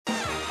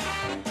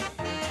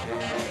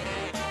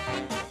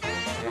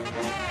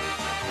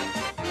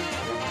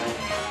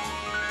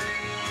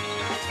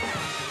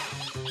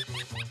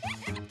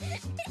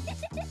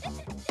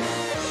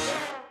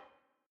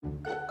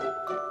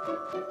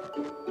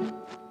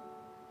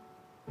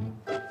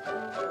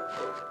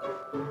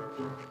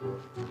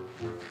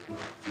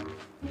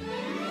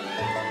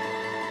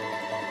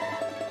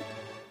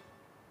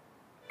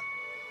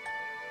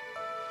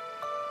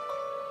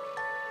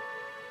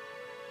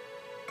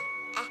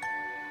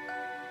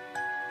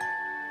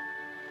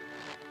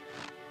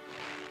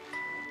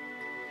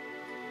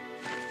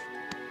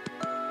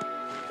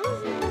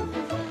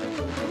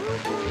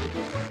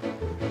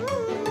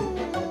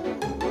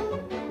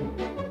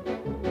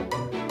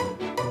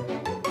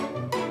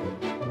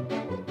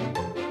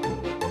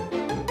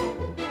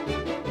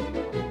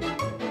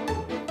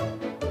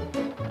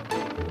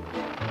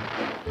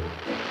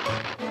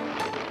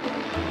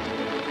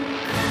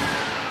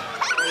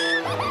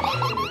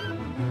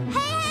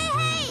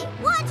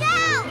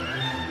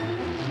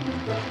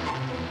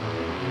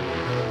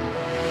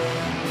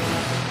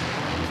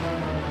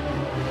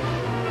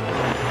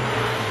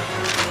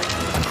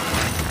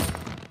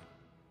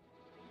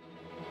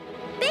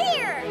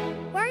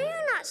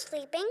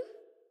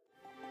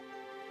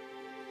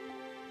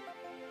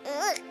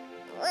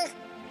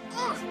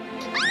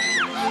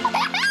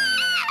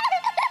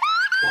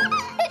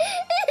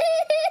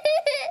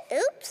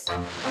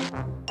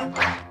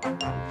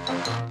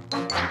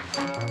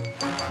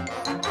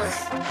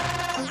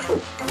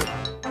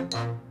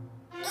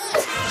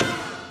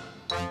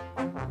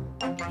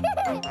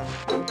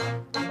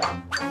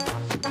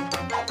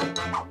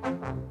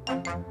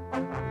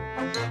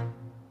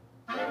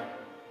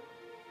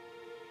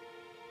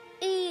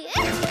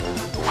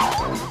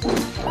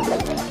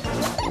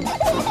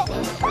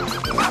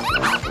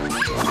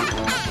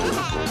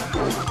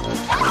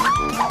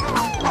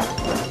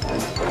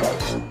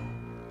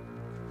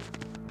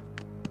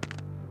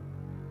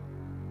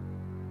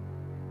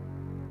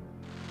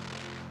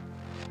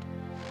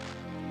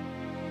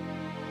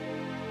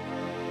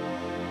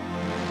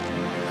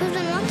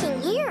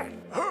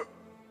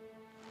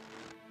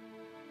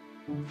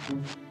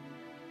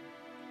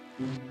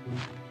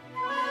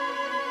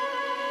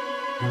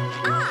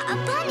Ah, a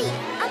bunny!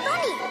 A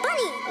bunny!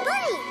 Bunny!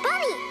 Bunny!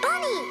 Bunny!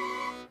 Bunny!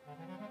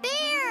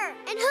 Bear!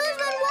 And who's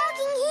been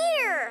walking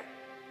here?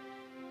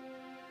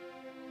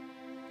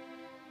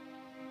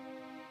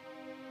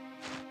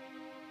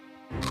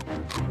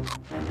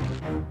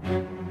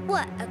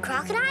 What, a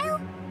crocodile?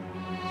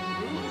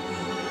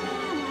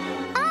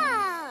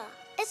 Ah,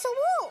 it's a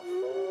wolf.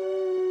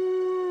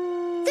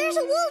 There's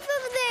a wolf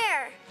over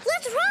there.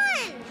 Let's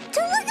run to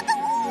look at the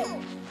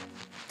wolf.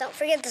 Don't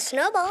forget the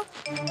snowball.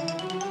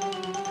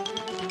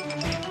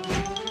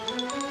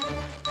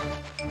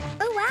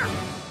 Oh, wow.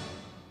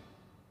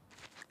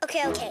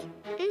 Okay.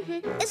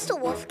 It's the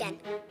wolf again.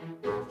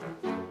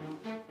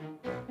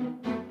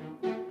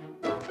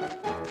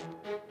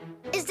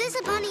 Is this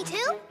a bunny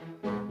too?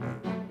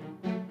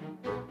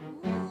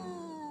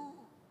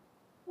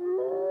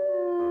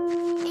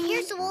 And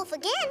here's the wolf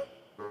again.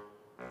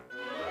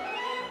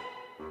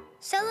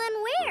 So then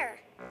where?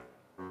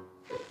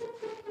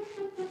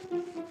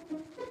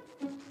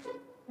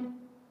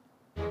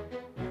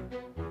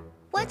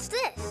 What's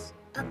this?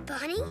 A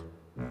bunny?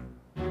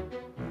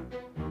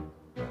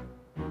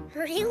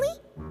 Really?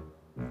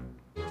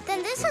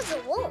 Then this is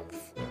a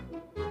wolf.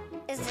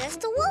 Is this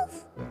the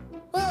wolf?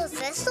 Well, is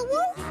this the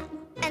wolf?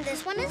 And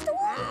this one is the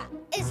wolf?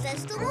 Is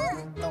this the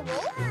wolf? The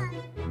wolf?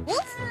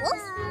 Wolf,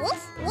 wolf,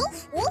 wolf,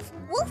 wolf, wolf,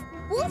 wolf,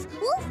 wolf,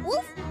 wolf,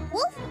 wolf,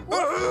 wolf,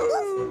 wolf,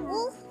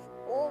 wolf,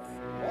 wolf,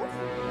 wolf,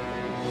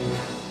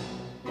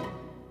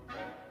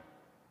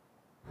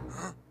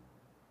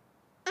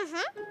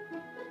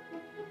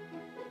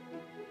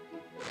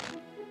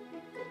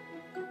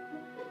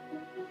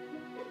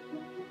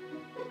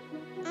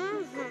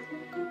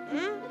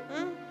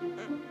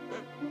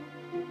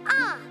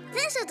 Ah,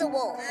 this is the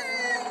wolf.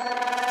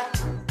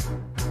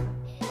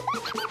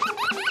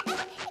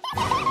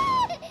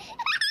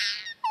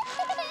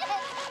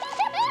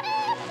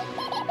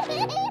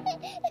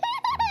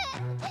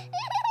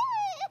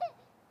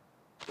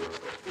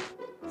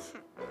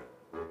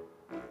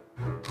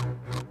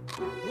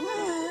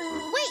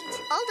 Wait,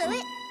 I'll do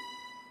it.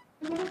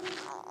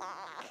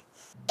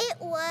 It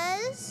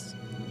was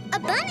a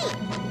bunny.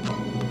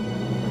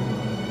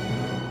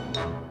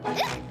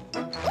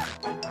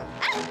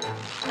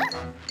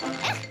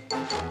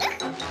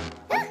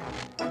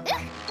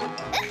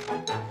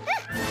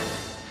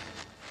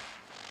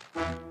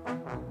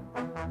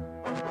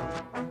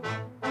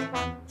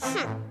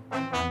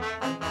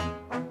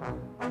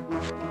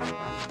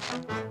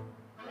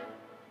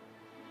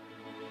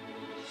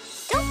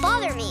 Don't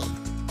bother me.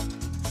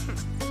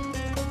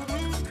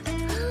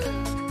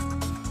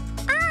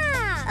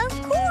 Ah, of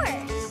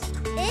course.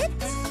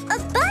 It's a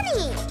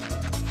bunny.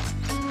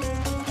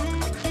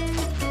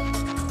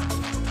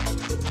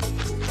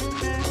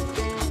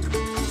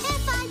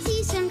 If I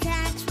see some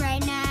tracks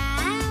right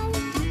now,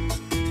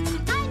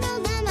 I know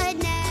them I'd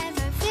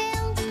never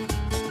fail.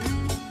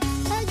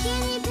 A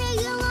guinea pig,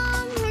 a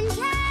longhorn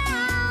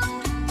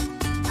cow,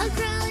 a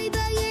curly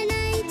bug, a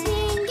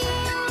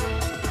nightingale.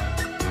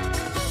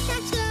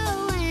 Insects go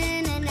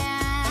in and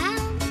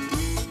out,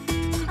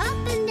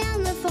 up and down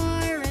the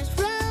forest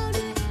road.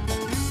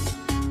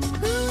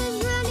 Who is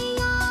running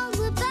all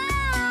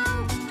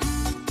about?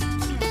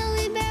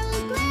 Billy Bear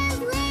will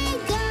gladly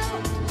go.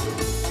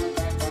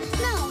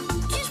 No,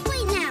 just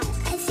wait now.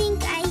 I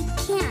think I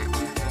can.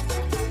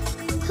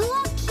 Who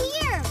walked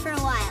here for a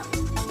while?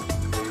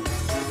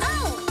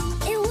 Oh,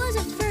 it was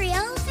a furry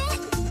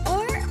elephant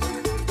or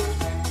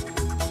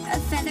a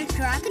feathered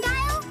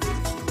crocodile?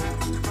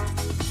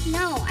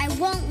 No, I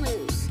won't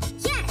lose.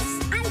 Yes,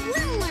 I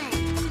will win.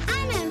 I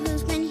know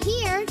who's been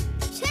here,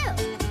 too.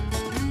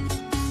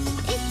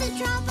 It's the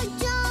tropic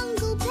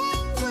jungle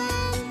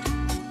penguin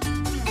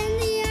and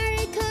the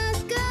Arctic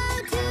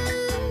cockatoo.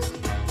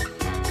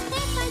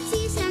 If I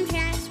see some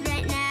tracks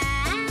right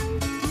now,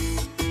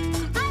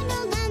 I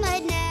know them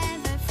I'd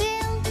never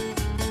fail.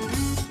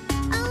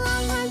 A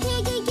longhorn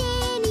pig, a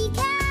guinea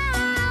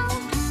cow,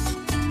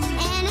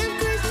 and of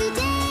course the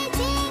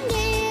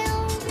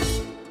nightingale.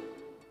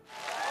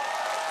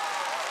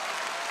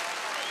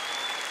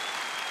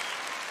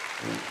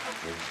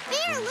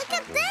 Bear, look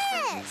at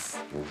this!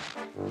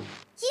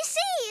 You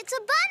see, it's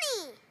a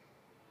bunny!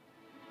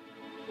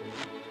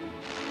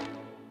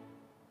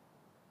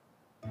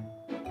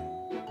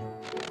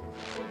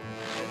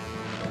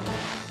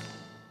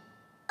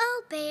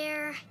 Oh,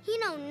 Bear, you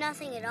know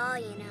nothing at all,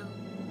 you know.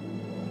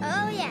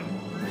 Oh, yeah.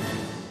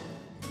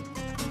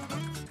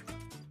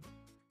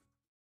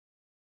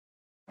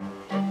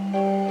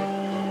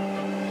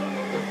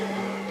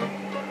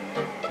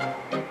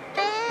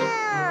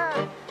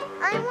 Bear,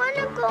 I want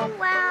to go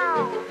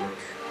out.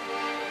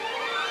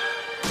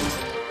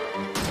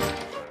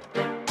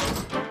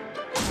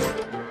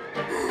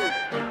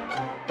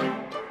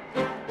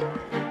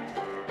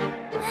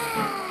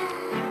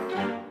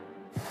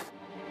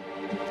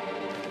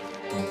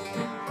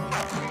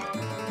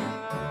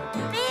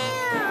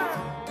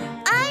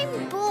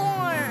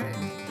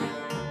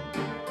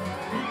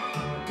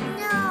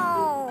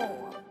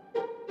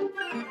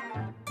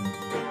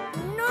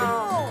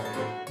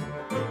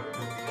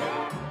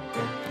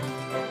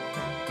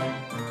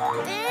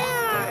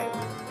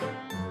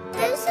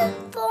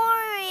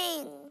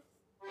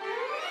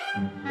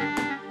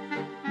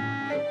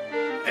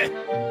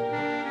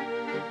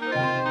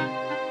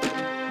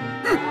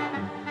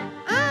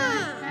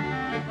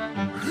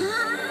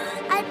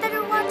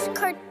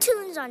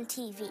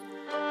 TV.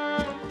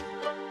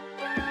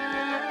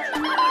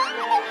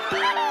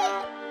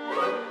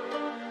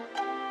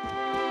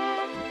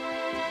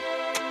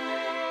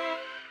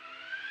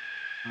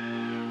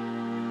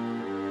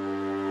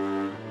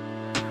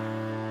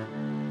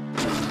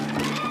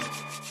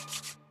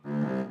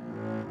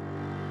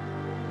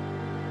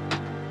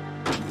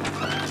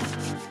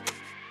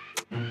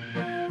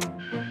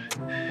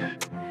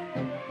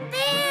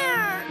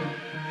 There!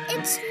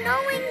 It's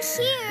snowing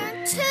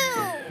here, too.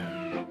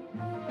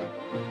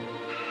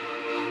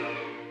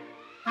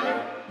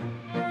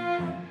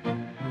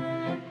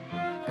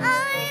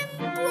 I'm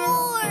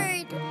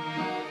bored.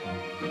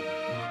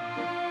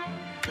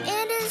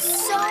 It is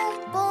so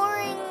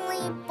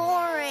boringly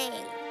boring.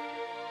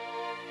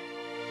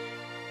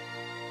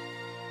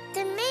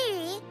 Then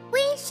maybe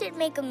we should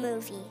make a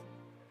movie.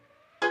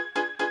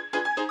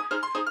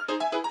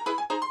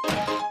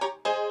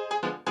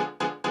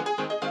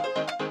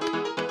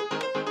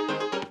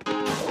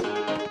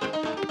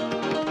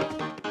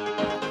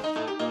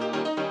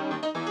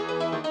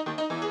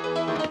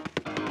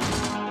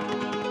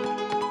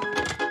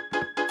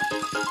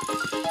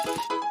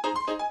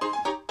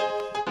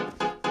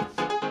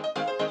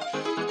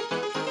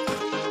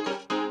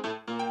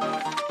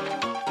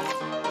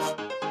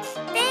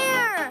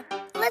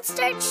 Let's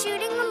start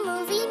shooting a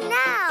movie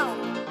now.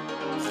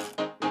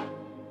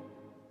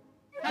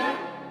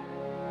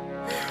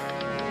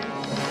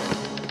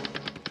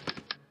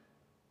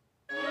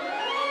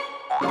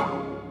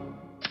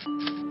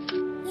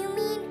 You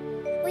mean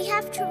we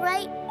have to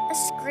write a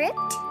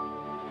script?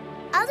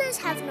 Others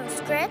have no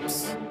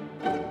scripts.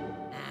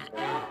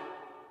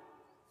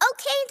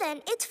 Okay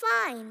then, it's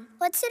fine.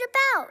 What's it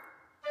about?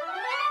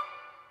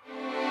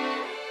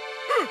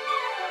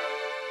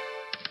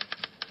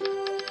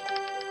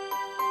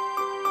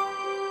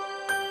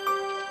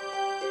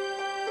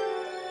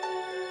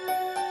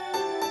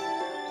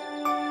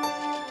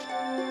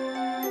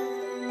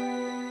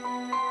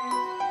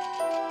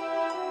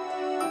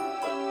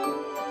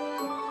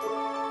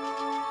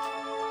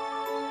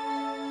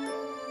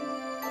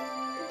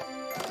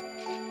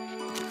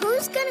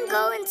 Who's gonna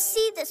go and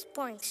see this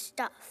boring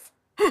stuff?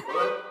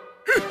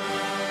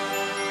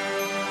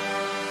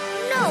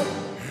 No,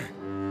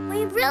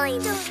 we really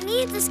don't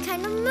need this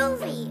kind of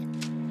movie.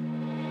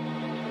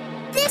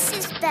 This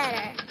is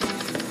better.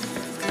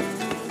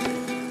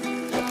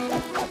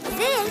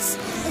 This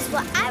is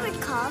what I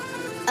would call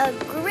a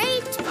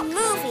great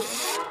movie.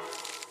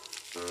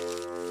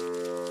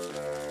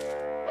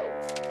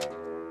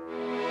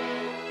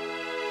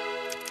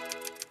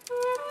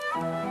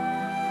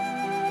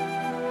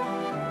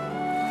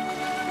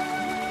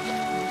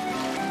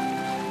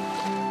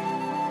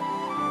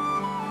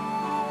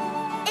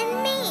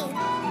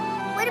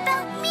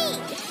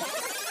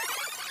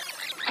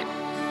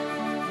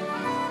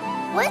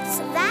 What's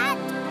that?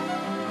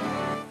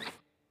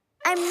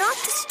 I'm not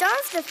the star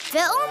of the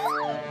film?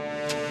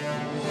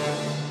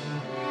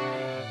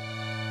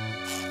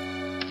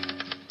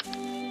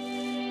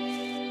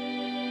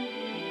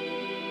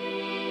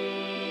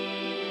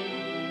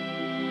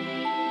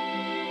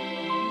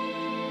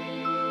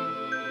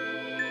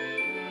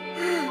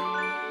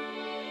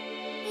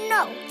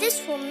 No,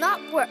 this will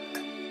not work.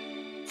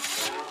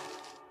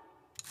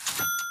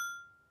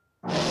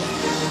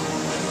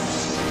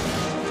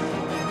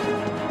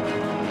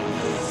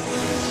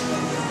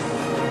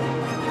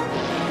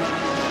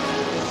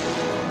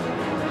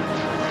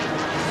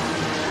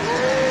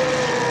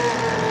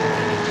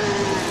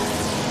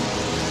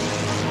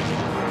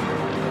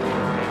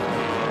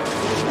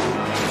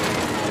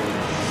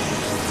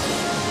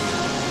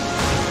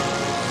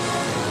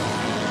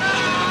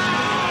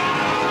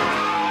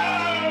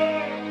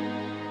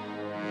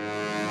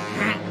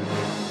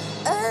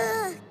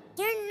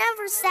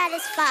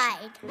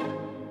 Satisfied.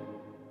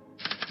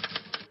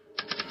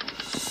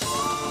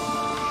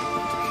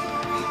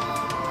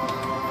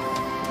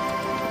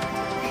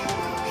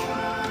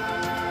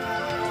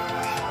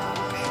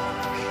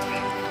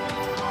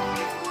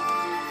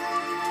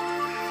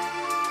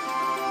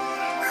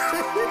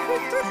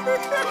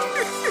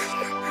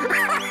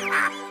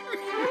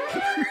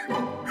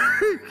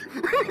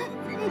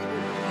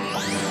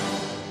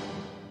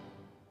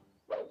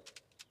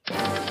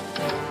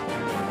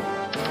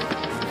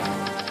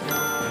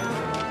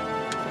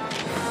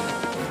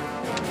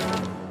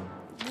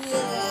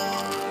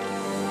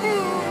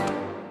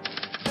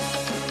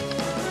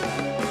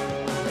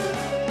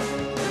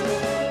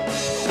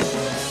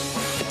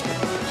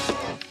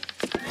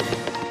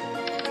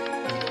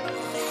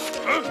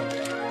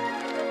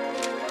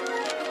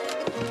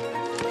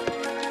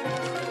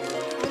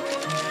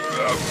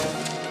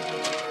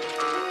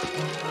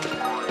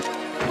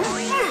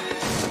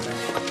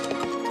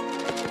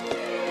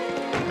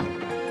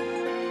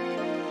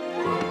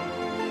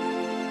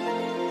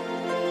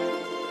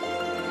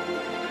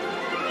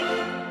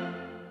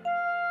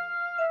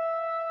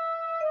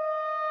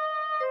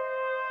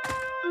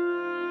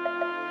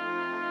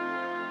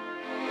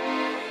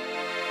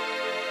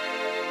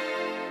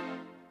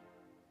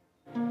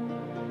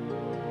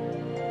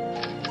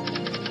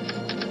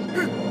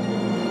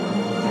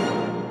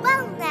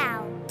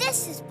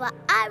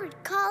 I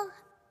would call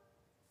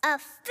a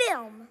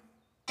film.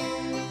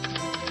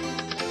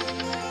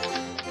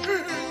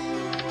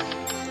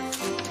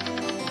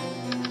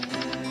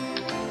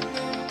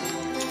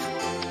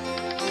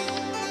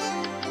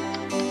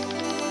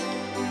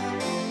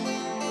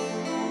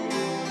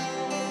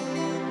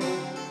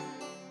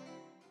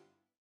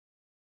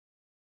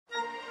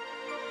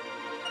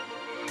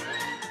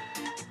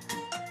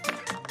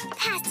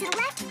 Pass to the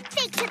left,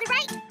 fake to the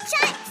right,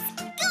 shot,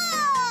 score!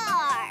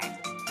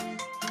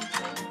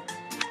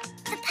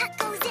 The puck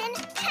goes in,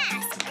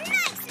 pass,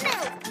 nice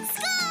move,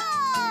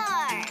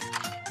 score!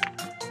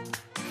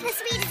 The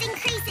speed is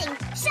increasing,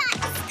 shot,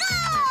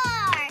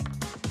 score!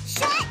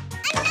 Shot,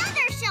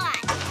 another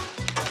shot!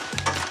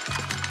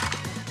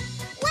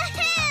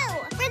 Woohoo!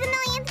 For the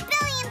millionth,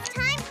 billionth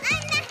time,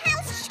 I'm the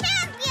house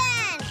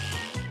champion!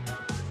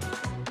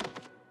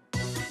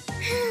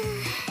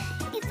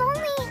 If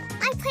only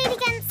I played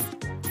against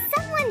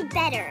someone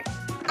better.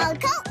 I'll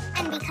go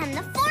and become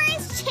the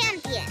forest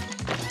champion.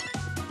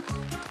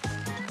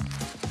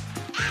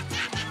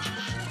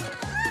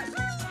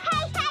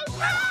 Hey, hey, hey!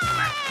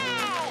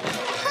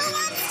 Who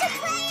wants to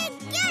play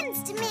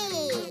against me?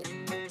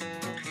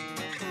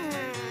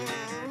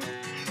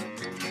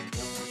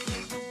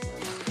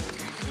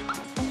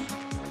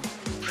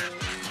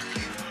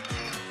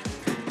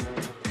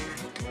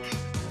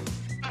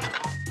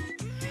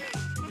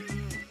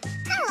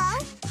 Hello,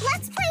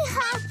 let's play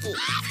hockey.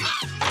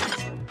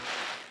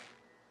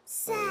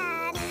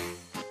 Sad.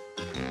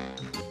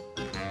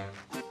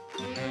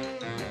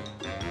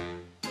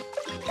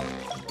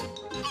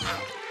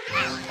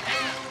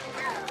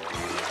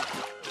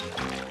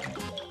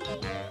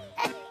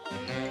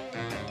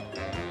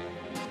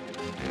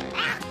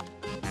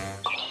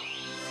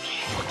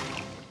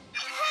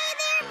 Hey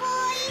there,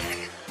 boys.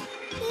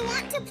 You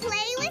want to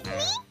play with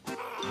me?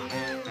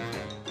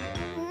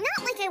 Not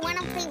like I want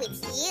to play with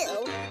you.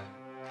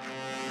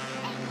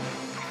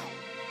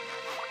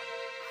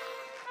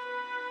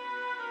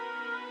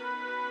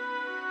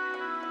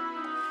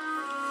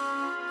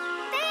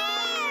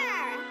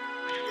 There!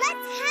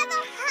 Let's have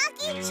a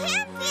hockey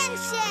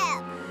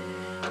championship!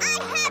 I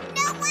have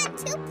no one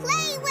to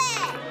play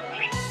with!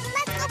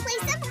 Let's go play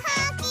some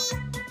hockey!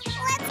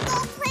 Let's go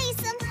play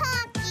some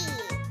hockey!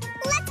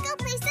 Let's go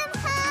play some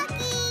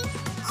hockey!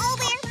 Oh,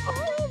 where?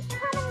 Please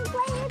come and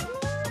play with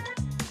me!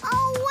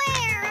 Oh,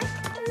 where?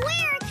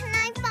 Where can I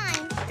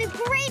find the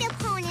great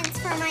opponents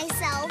for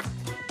myself?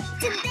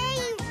 Did they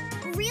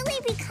really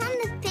become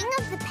the thing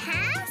of the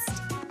past?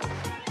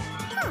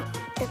 Huh,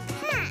 the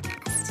past.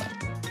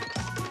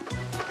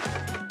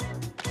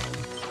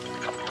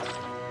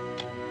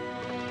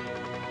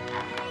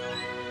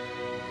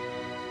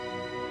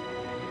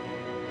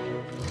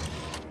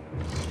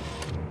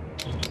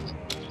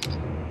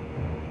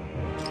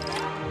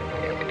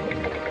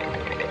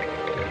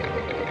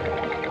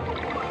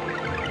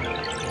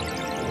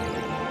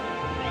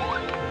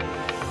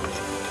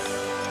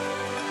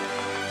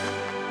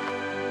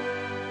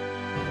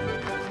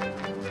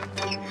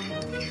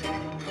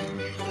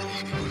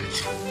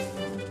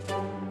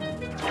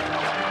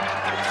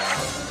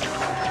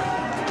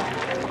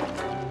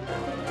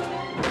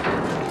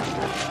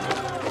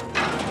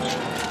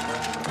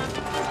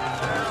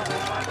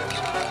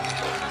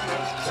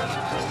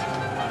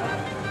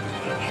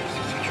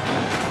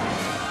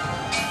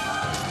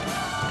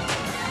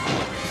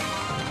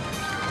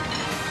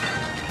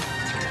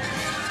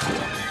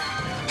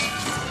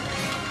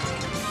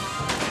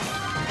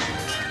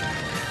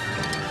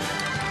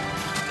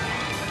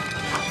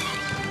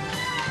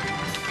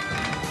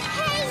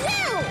 Hey,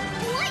 you!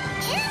 What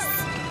is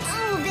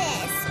all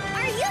this?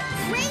 Are you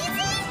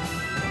crazy?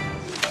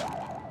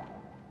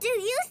 Do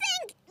you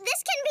think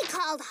this can be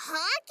called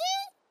hockey?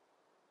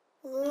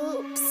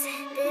 Oops,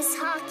 this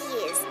hockey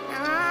is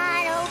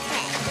not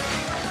okay.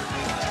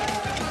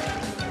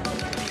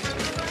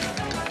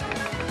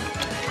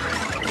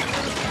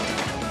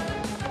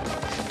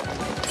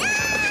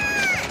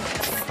 Ah!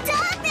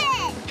 Stop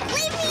it!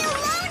 Leave me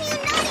alone, you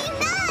naughty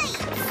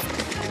knights!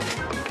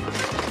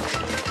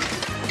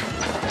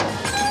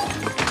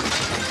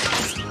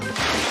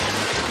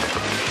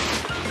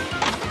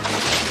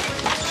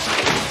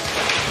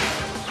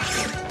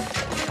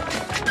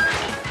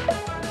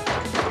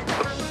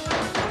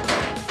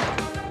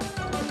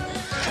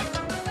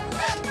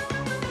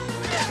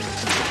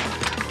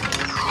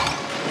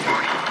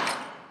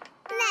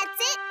 That's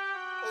it?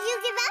 You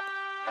give up?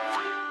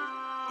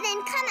 Then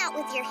come out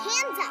with your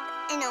hands up,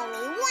 and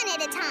only one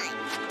at a time.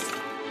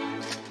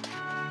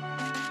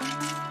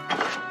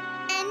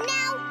 And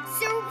now,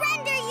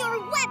 surrender your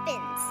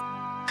weapons.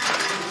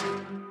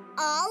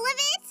 All of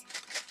it?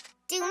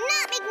 Do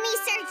not make me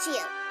search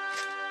you.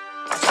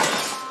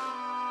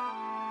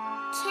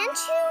 Can't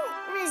you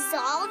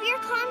resolve your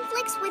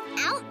conflicts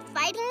without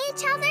fighting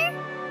each other?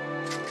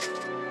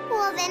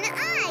 Well, then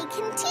I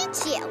can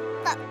teach you.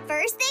 But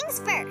first things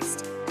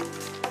first.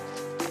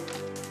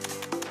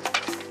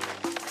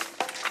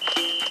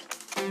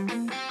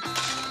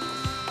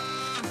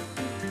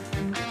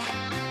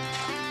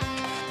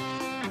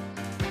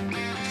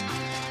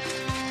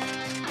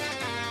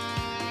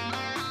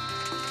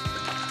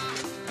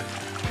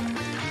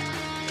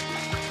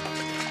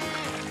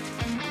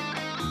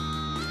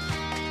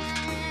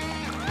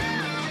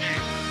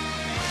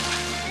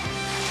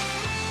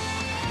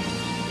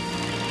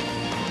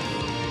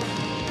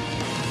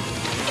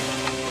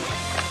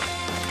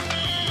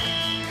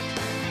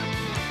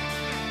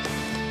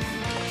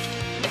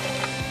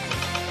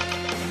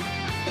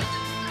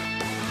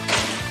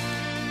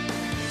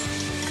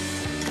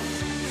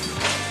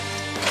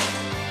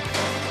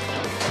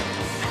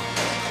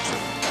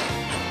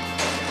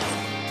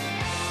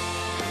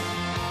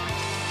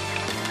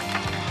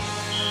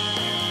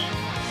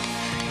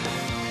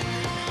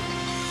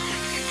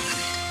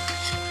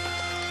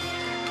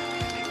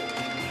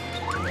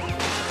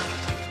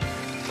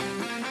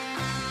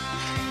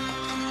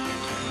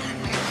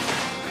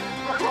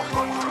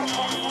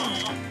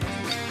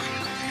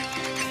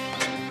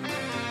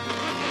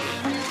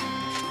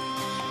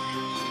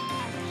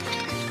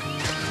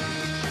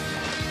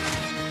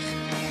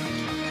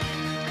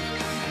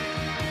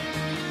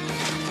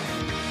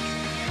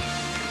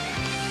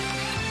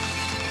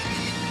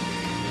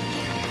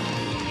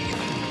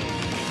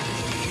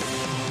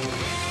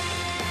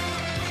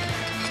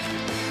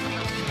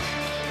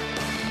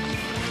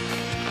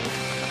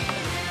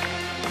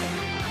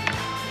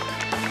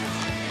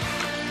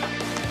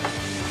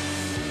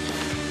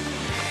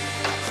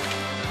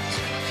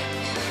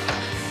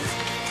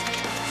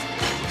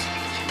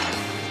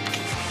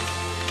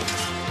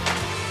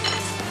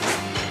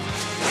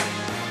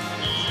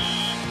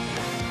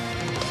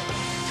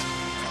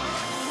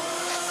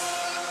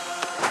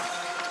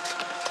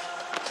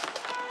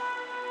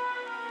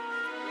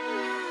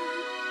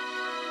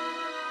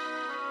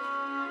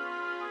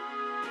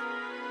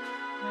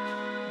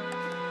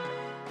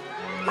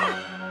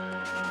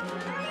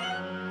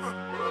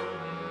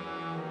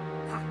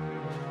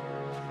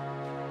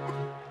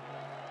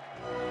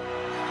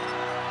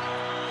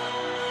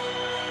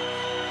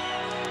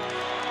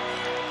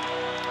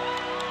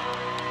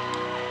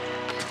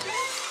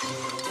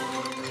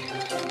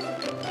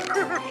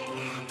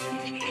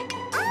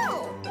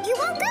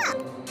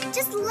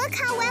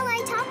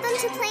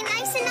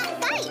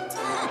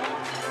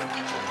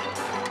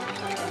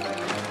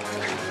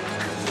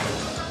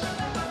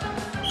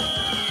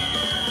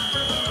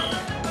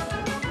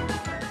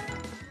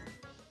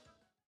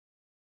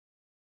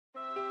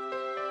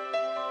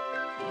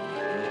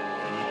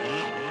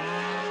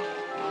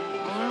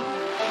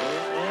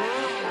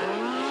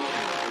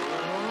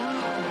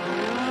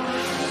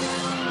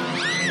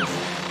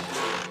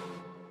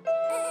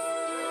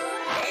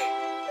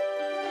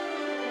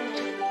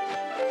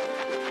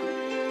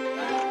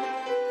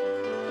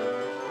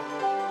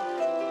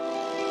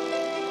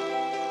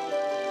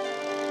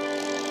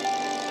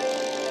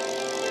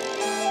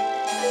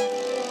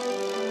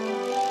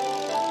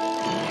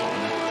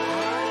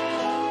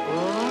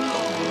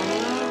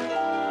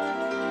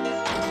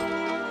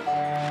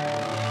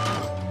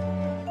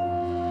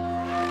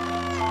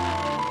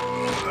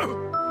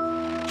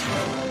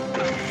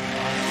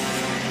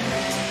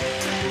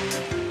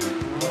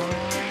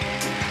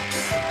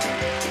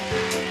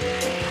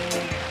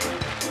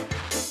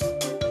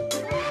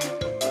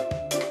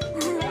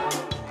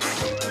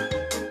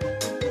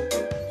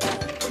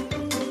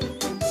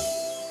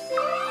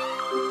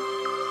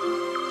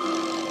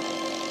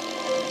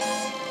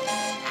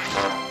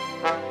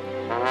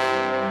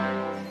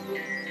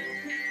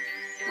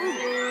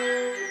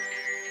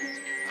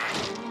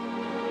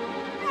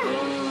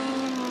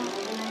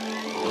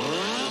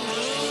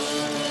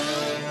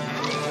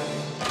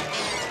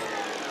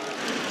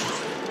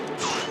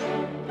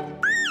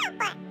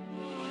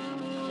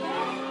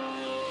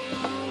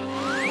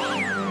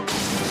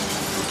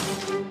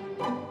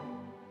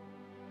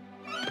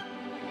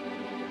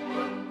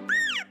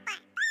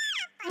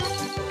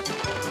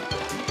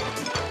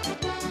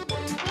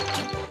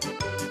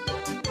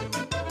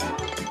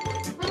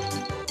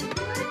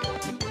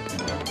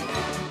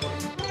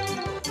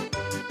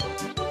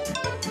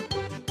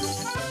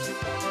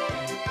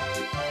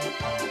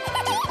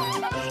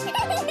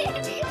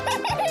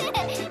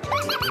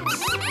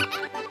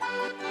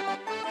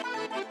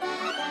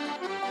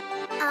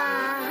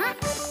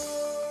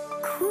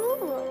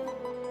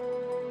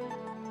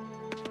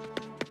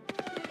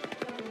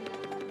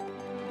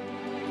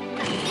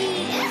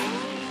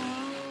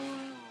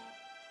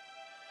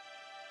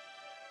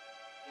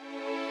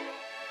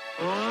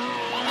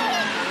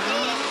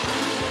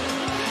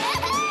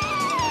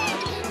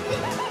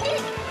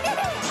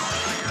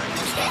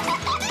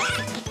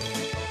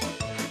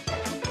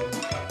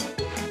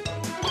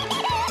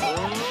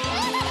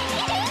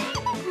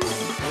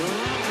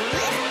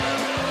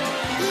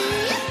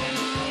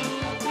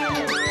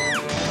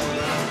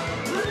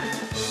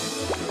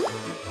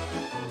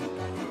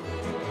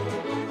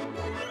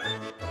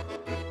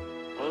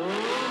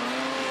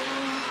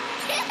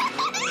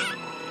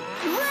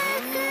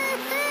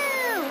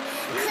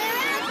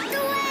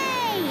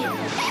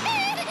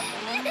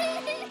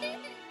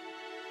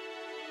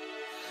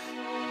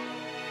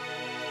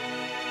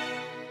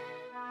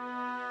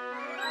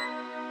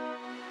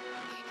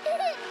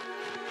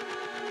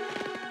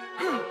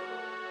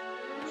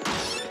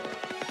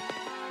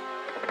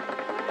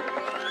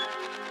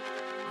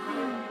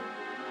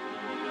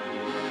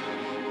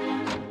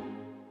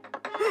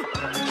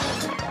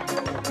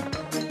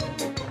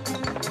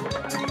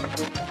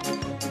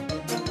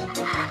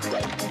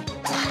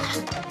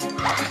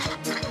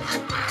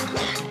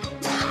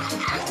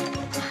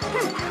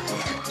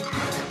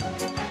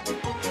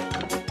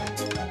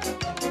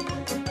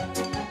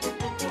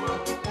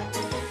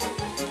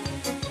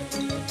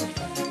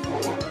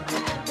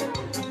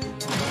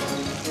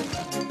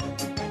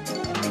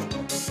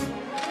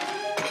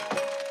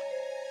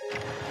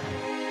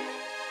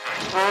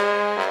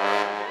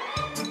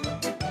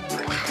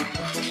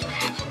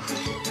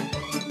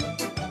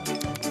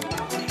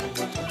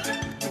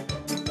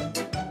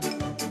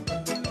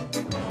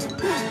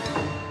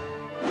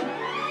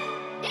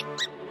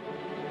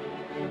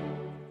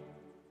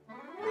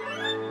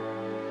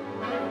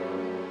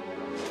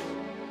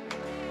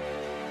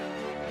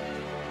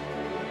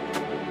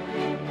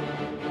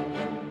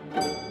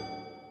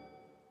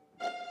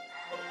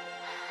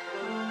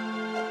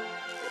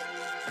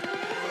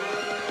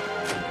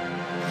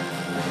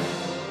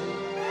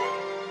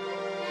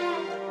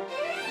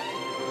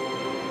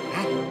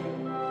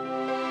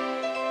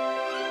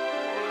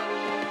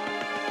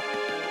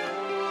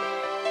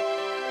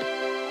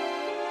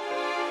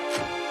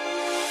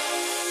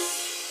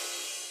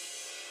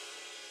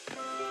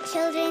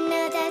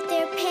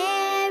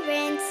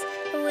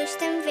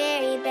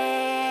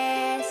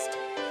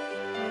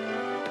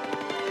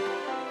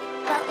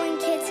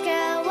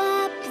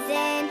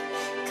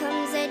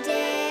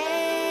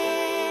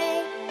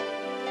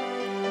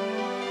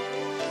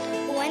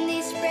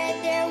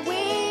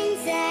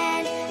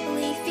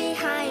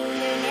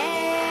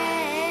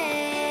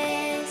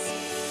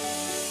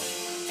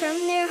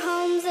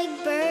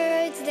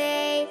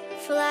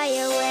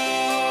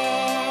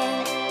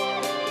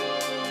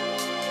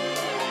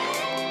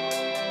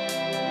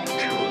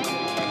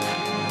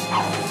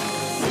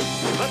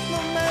 But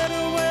no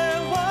matter where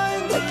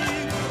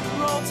winding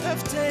roads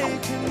have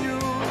taken you,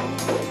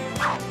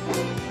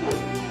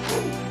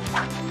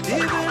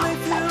 even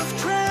if you've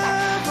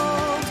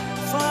traveled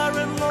far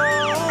and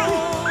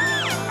long,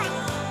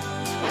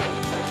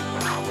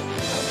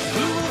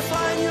 you will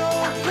find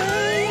your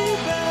way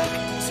back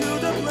to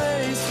the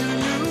place you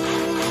knew.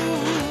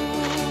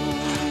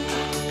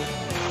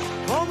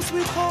 Home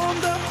sweet home,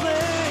 the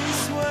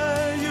place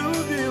where you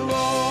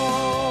belong.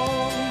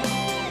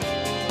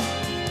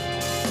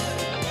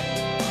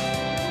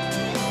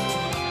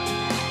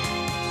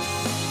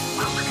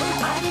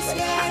 What is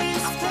very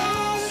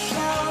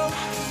special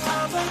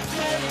of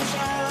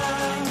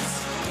occasions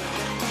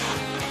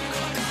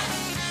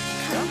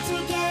come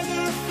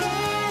together,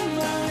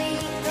 family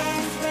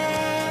and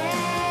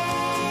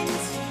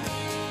friends.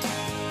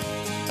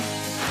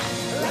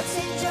 Let's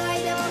enjoy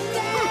the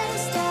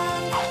best of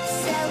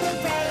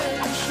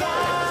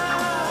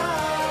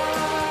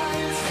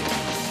celebrations,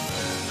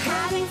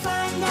 having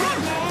fun that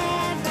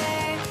never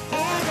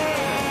ever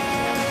ends.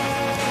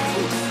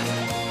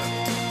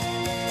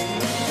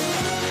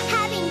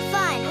 Having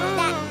fun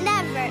that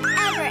never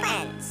ever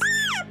ends.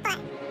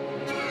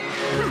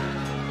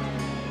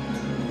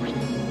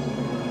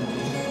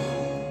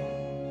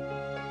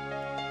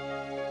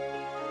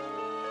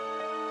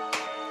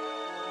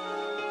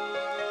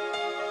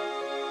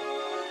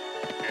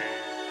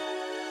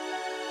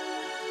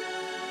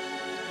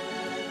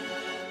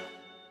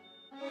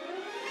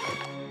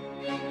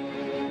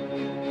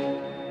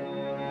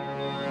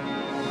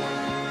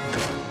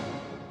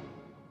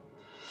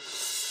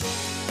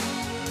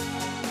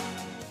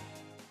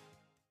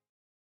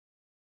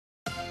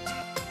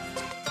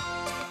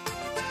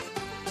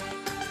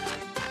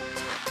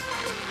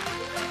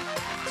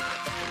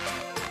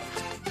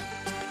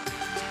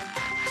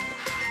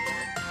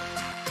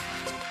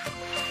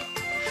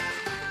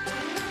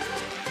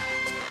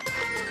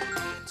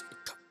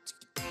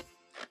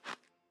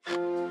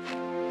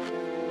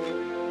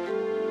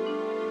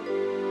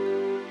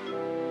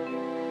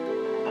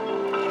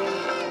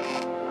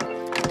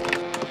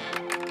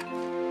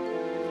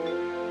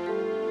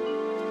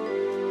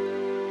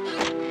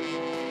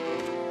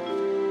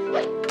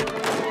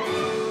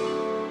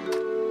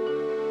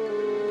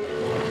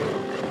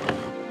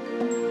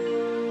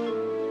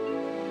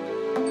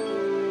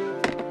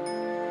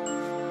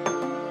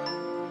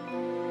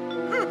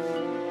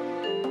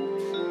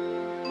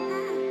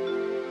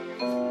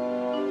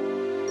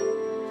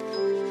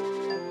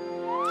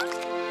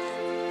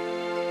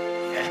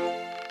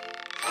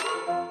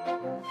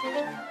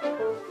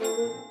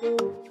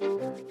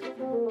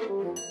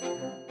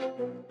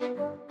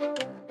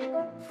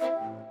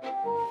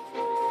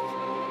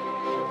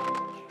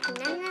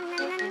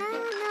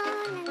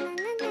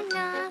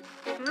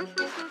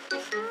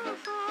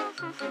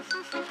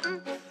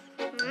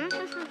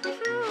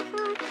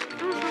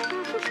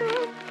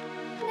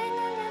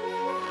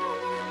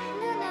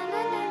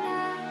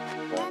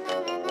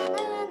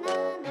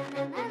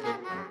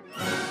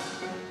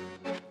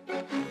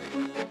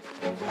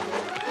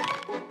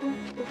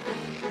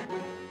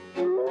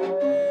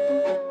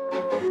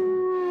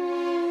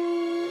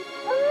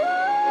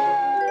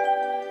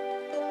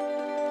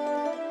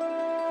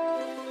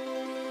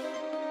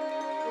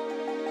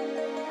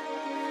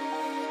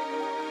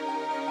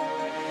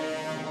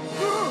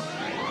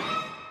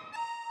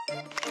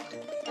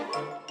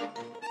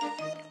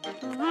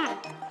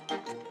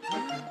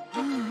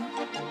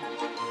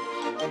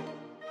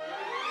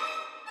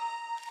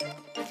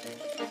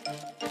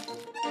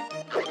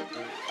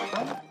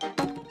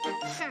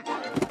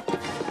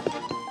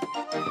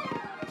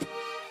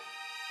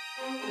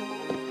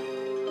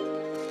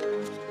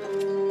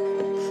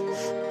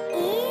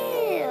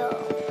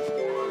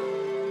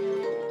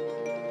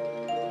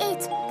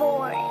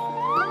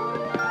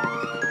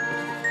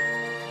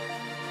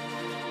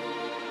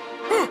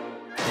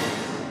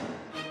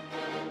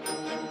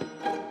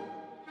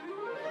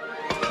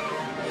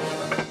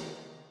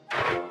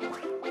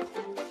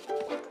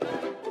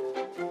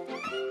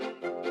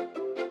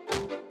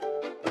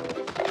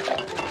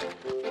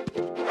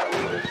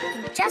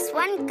 Just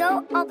one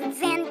go of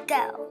Van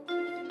Gogh.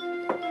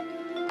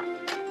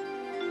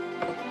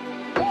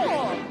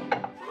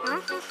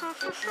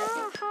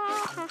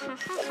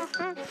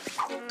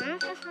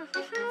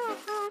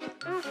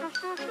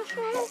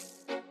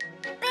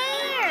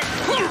 Bear!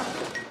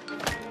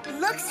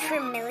 Looks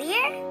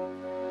familiar.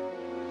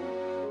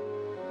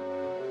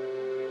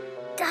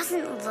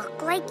 Doesn't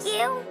look like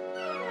you.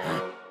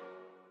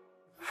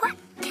 What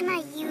can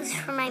I use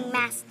for my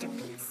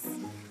masterpiece?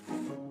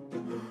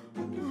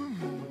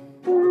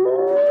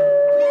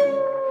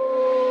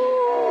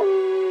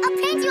 I'll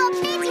paint you, I'll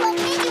paint you, I'll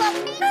paint you, I'll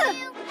paint you.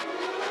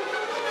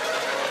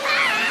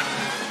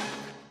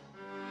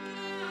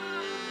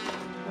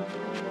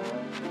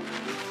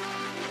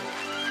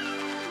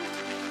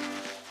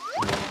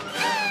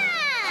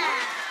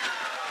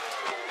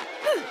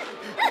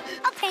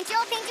 I'll paint you,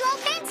 I'll paint you, I'll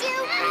paint you.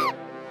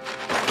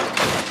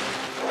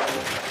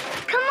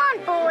 Come on,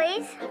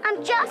 boys.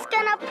 I'm just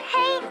gonna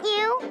paint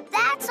you.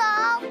 That's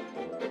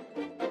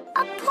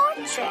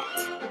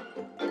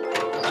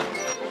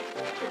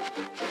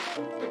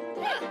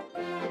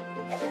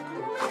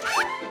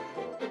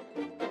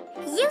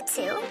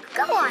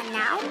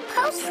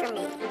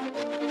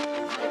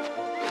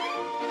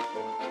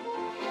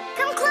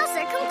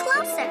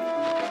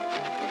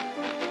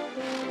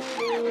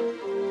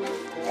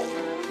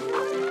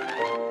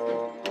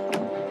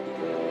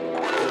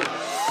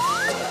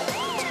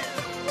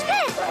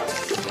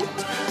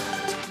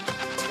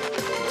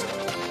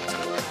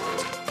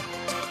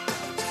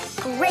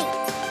great!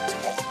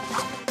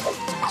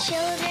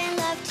 Children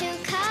love to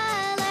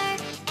color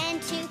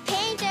and to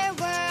paint their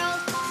world.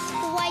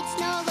 White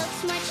snow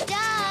looks much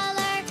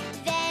duller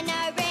than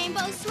a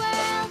rainbow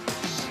swirl.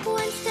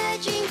 Once the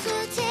dreams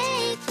will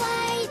take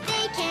flight,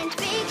 they can't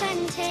be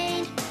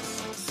contained.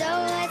 So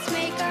let's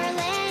make our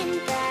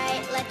land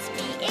bright, let's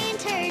be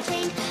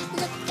entertained.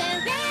 Look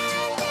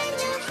around and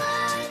you'll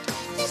find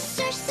the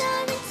source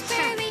of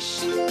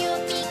inspiration.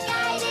 You'll be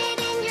guided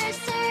in your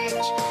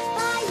search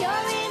by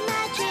your imagination.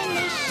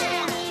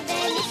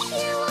 Even if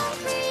you won't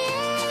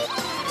create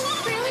a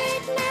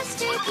brilliant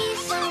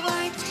masterpiece of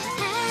art,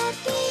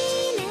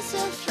 happiness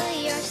will fill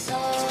your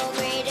soul.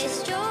 Greatest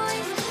joy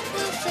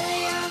will fill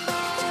your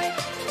heart.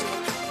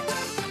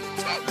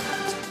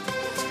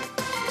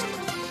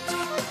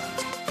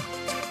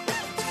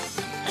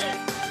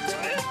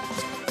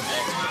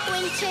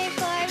 Winter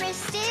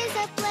forest is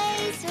a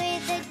place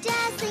with the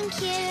dazzling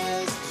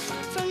hues,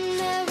 from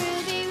the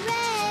ruby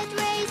red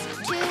rays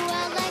to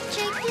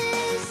electric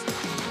blues.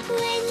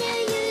 When you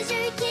use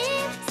your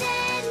gifts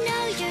and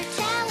know your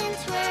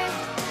talent's worth,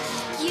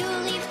 you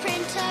leave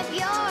print of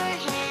your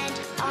hand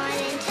on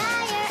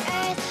entire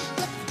earth.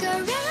 Look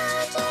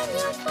around and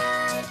you'll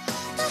find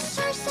the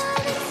source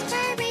of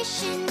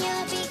inspiration.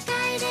 You'll be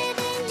guided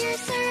in your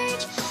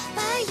search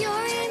by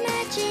your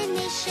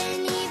imagination.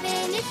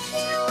 Even if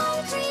you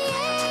won't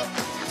create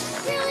a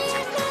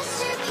brilliant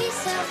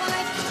masterpiece of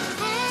art,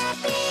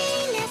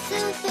 happiness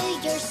will fill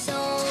your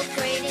soul.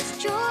 Greatest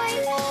joy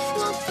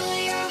will fill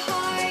your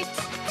heart.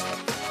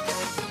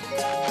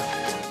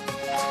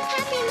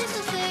 Happiness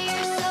will fill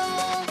your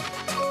soul.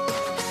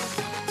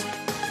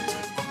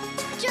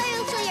 Joy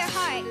will fill your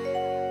heart.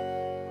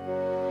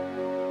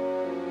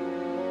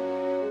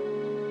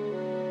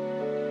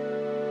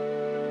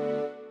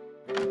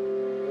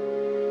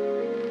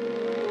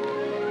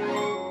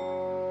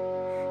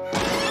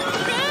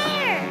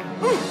 There!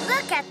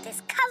 Look at this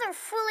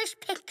colorfulish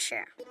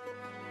picture.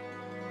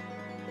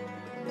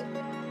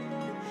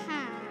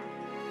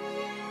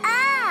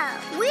 Oh,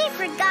 we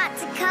forgot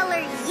to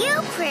color you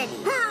pretty.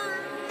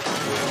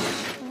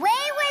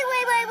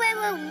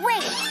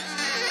 Wait.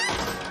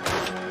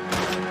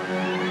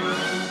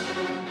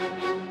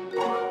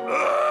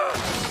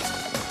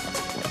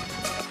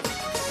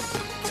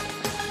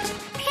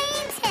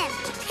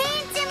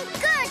 Paint him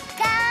good,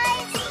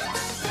 guys.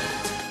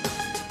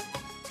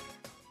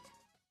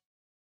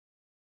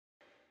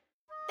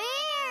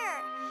 Bear,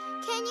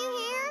 can you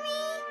hear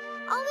me?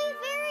 I'll be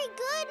very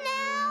good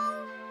now.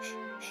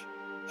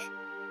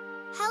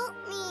 Help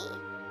me.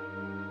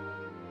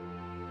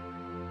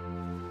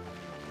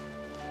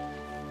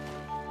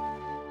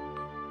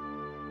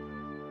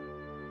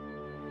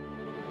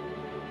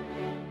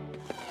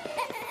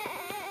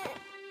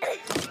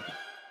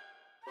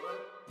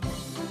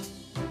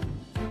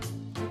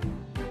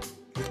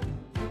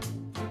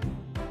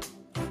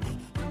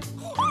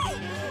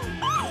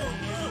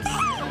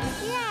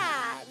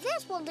 Yeah,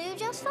 this will do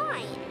just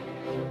fine.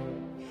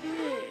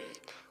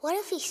 What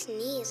if he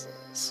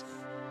sneezes?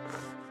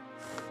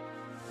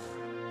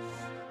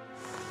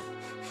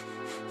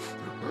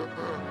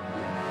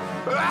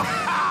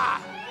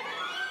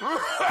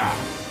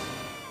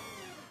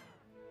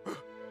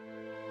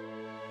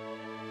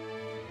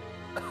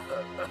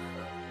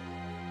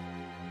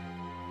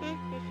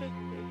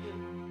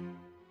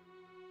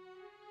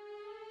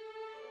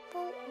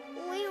 But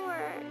we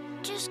were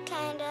just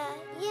kinda,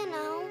 you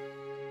know.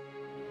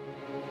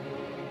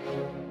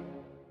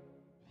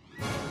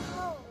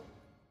 Oh,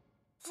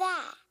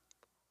 that.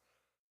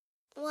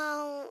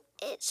 Well,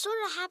 it sort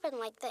of happened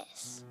like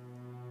this.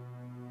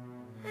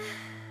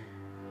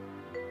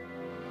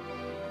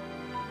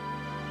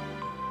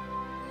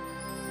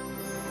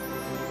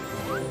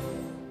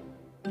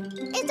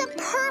 It's a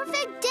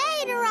perfect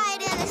day to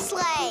ride in a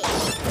sleigh.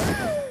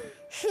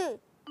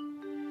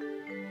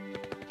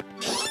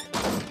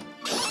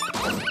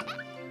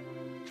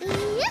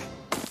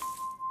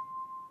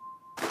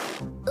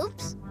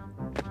 Oops.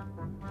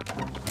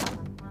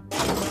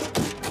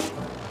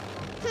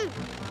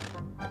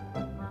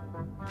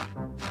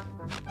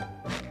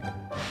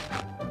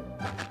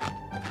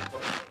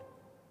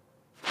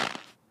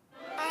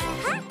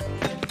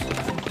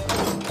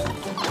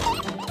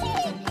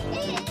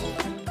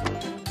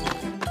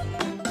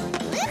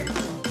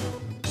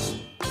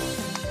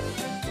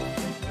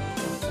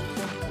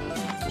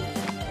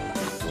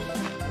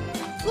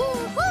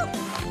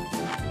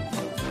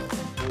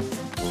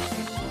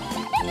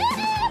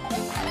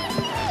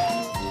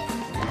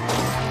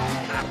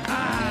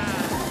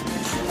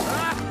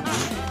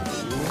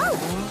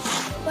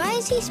 Why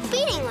is he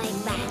speeding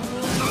like that?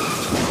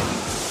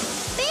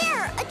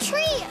 Bear, a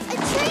tree, a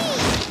tree!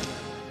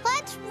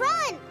 Let's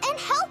run and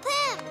help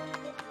him!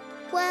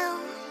 Well,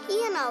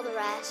 you know the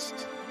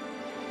rest.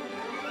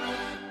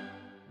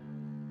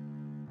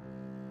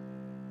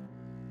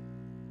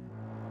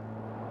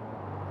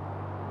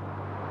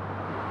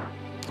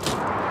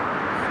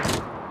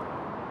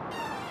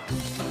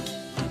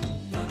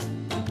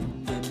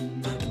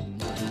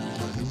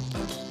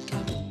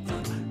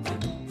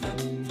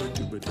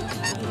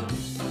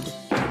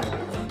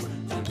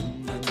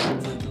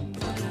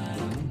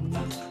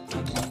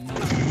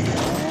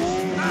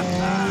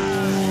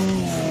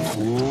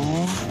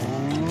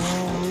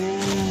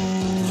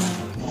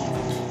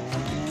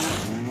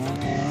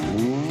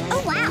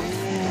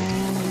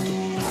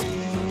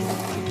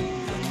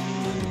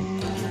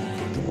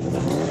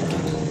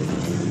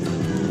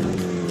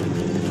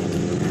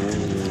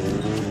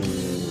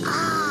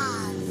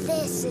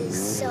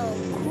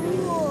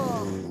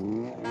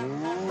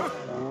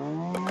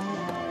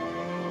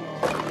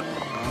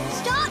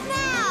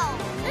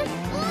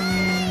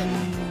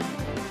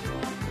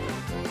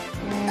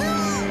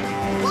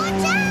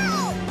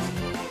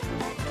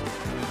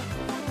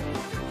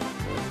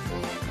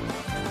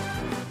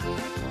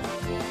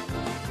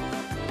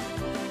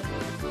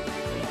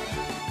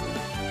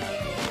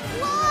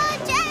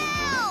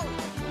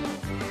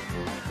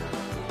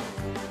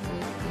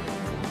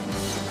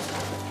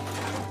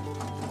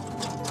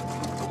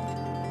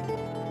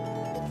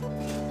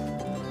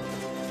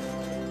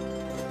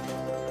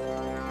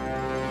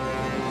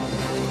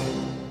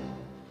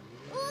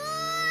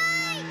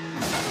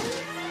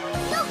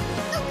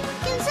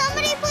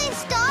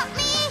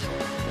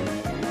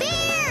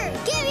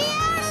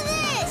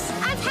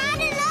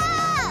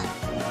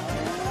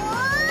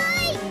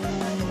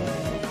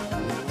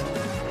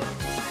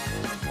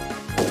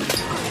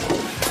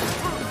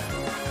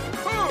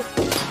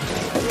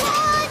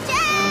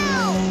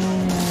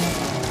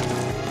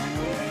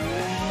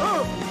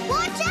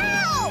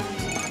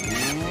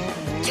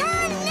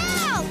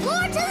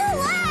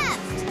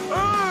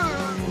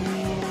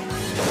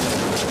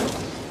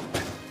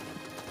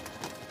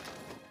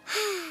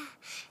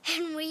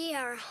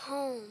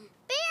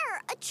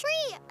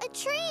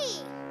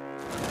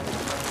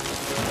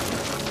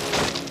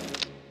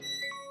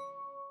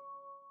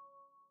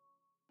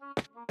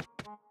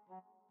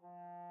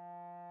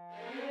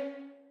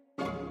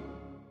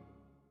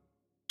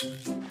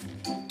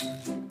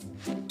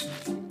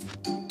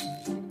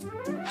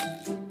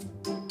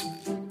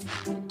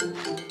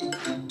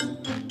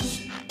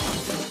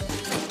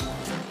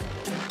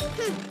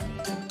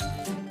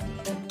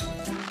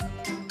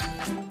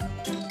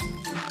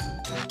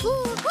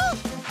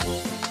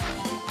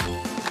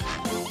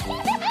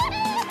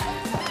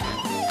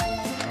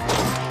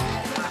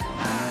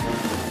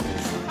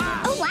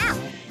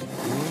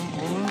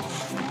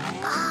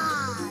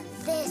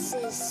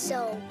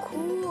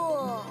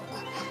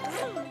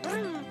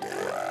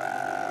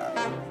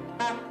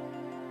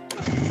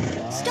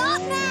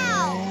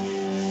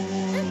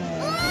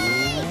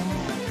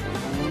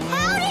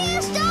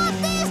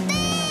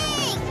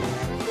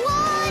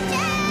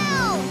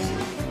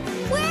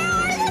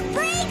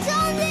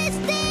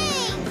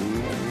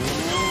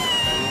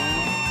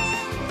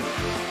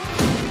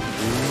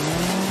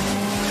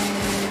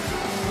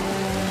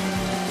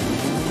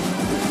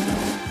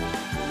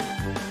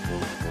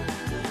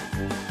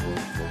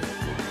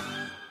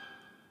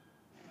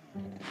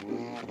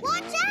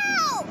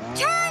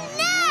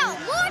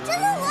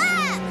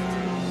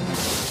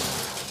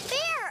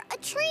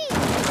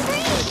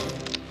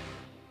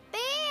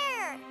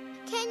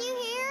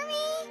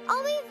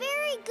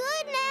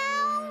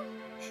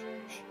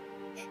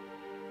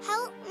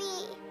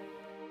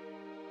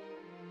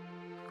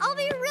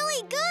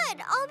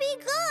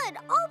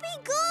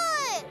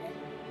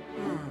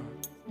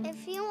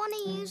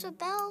 use a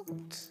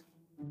belt.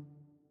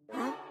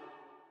 Huh?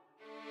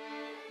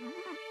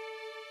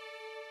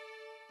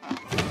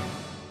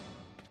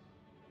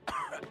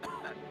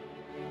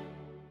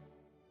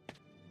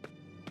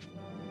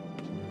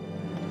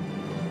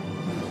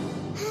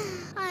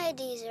 I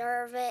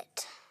deserve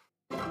it.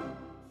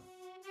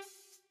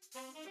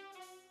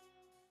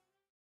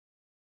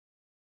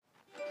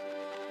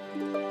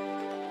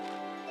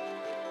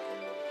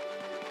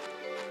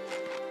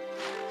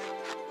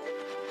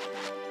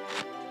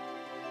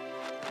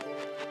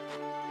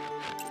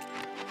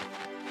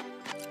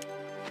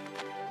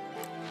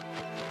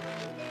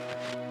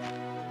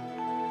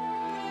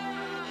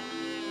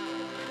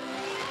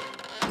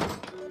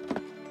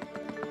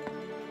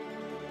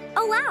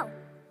 Oh, wow.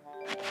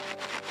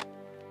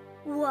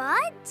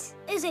 What?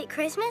 Is it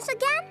Christmas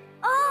again?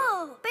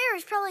 Oh,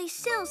 Bear's probably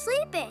still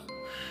sleeping.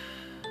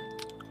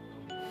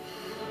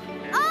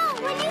 Oh,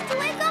 we need to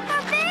wake up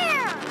our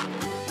bear!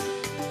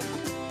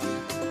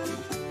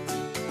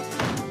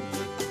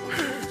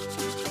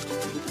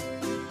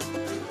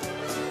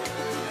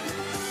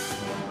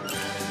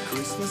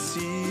 Christmas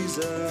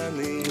season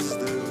is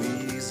the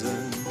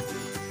reason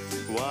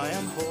why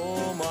I'm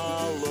home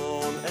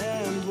alone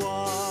and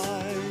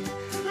why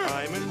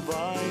I'm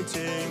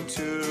inviting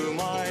to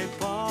my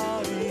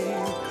party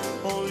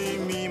only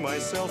me,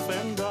 myself,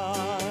 and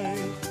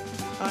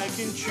I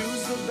can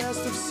choose the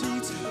best of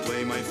seats,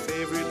 play my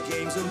favorite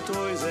games and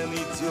toys, and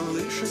eat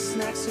delicious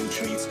snacks and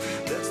treats.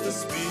 That's the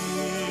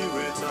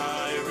spirit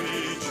I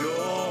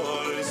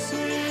rejoice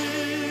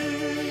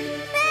in.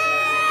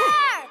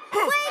 Bear!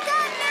 Wake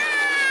up now!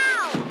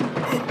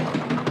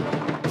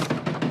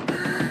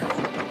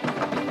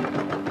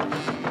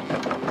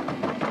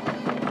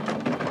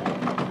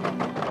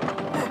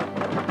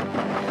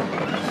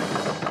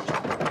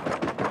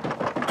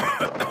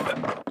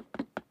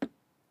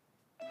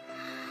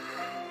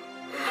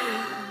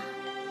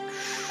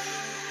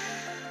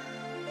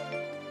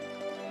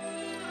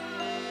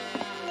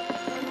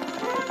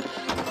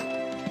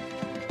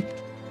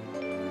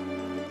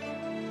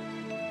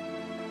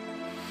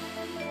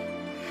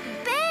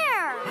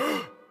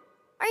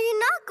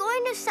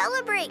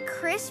 Celebrate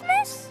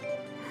Christmas?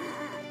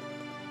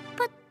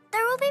 But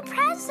there will be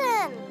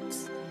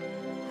presents.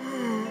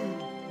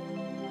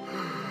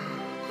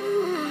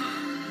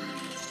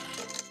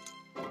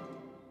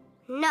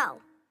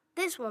 No,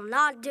 this will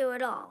not do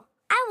at all.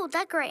 I will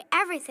decorate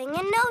everything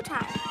in no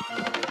time.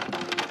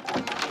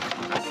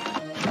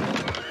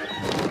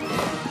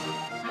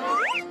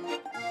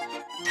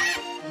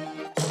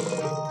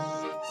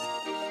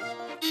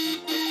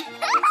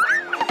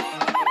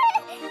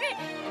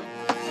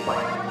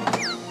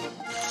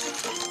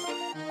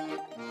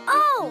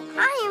 Oh,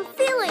 I am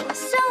feeling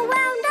so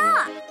wound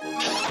up.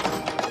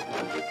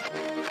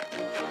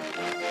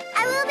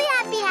 I will be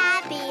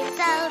happy and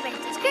celebrate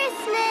this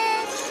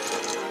Christmas.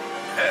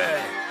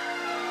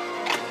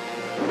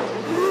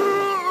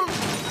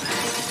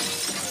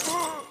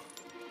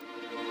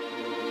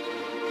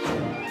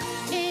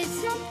 It's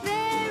not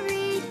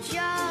very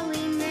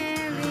jolly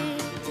merry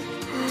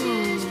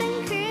to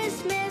spend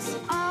Christmas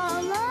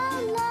all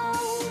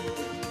alone.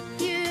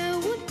 You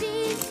would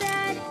be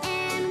sad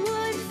and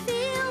would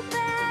feel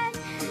bad,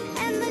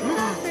 and the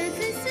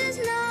consequences is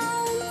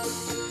known.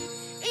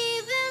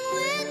 Even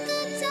with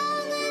the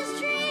tallest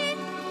tree,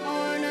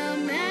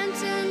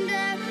 ornaments and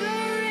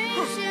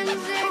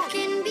decorations, there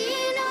can be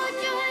no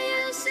joy,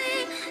 you see.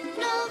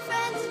 No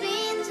friends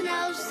means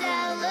no celebrations.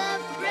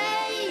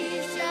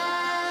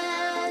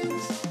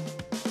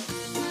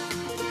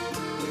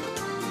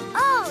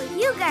 Oh,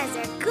 you guys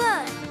are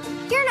good.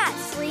 You're not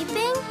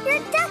sleeping,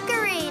 you're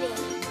decorating.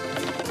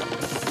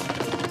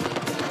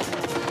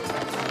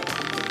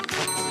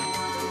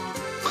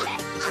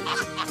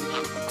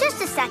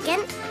 Just a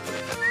second.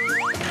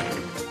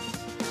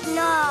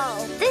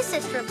 No, this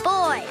is for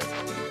boys.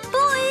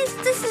 Boys,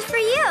 this is for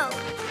you.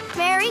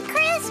 Merry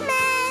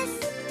Christmas!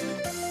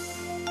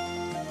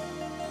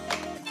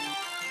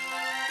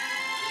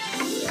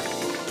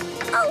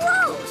 Oh,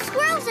 whoa!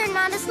 Squirrels are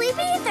not asleep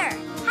either.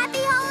 Happy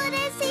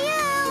holidays to you!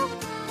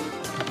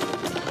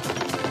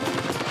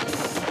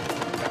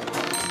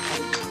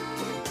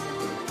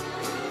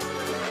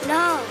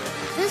 No,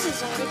 this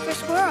is only for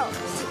squirrels.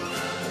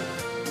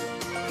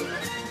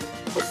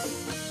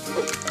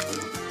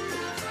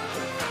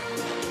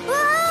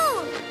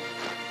 Woohoo!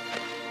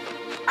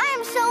 I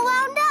am so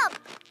wound up.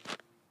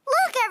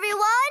 Look,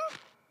 everyone.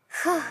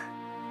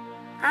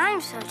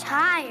 I'm so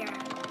tired.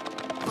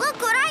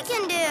 Look what I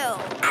can do.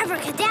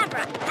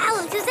 Abracadabra,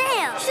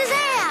 alakazam,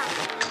 shazam.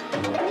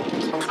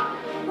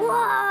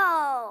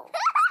 Whoa.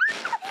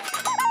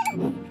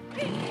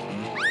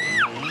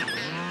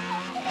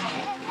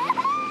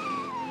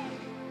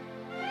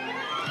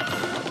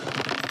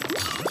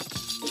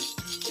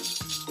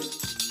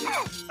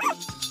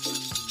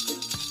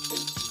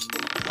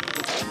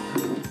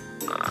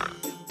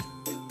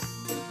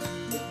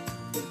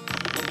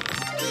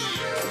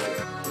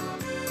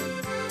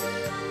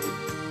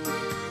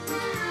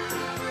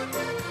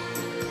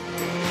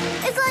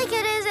 It's like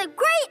it is a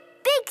great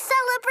big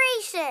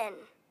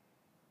celebration.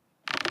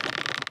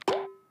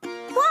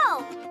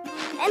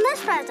 And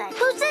this present,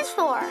 who's this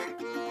for?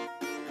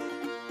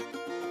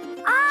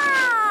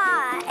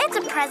 Ah, it's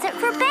a present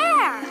for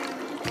Bear.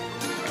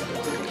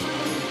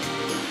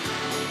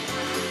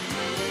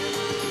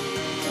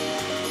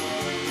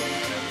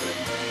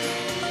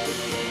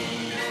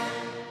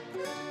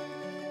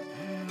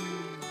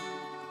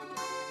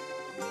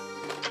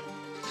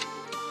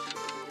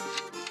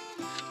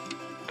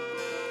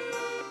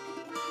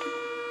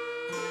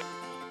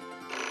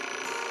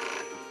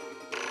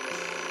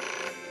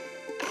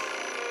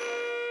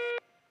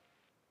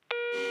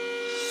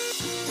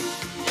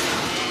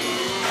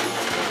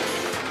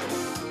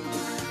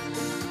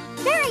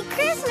 Merry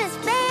Christmas,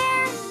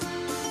 Bear!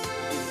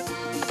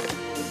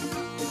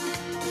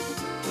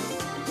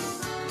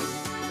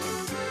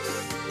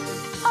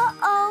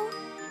 Uh-oh,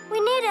 we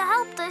need to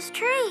help this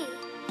tree.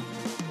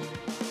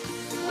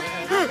 When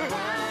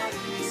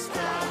everybody's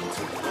come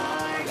to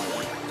party,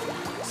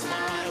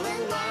 smile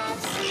and laugh,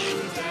 sing,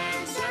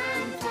 dance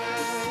and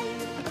play.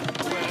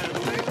 When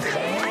we're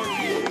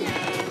playing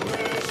and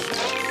we're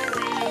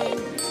sharing,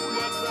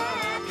 what's the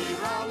happy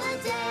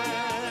holiday?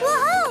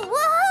 Woohoo!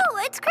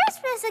 Woohoo! It's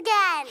Christmas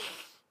again!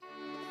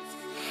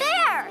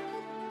 There!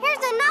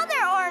 Here's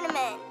another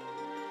ornament.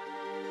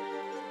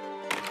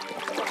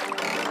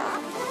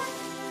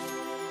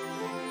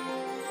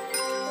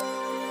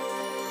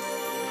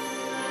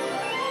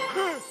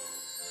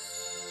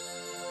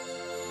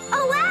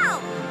 Oh, wow!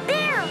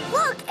 Bear,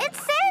 look! It's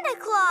Santa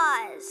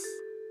Claus!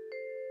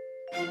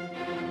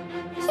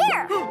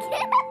 Here!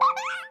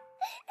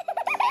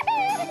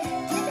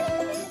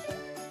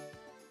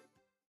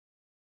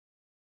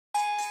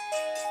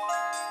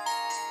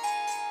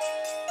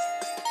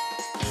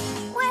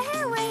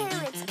 Woohoo,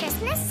 woohoo, it's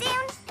Christmas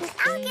soon, and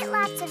I'll get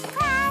lots of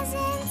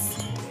presents.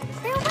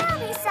 There will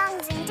be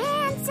songs and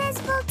dances,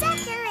 we'll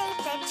decorate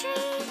the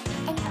tree.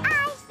 And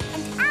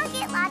I'll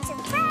get lots of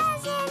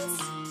presents.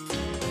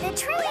 The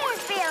tree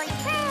is really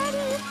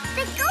pretty,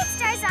 the gold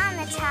star's on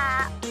the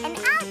top, and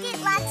I'll get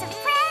lots of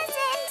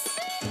presents.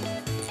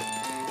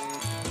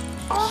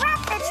 We'll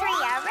wrap the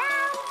tree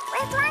around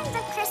with lines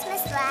of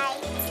Christmas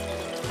lights,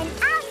 and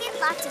I'll get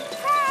lots of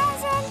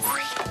presents.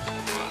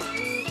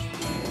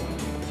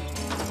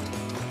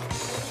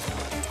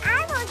 I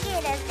will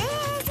get a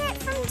visit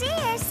from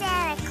dear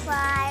Santa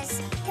Claus.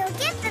 He'll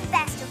give the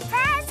best of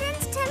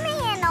presents to me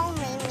and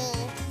only me.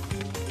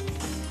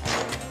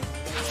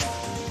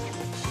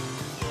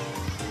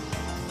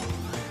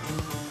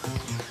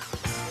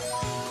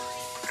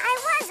 I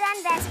was on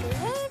best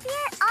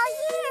behavior all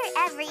year,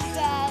 every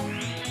day.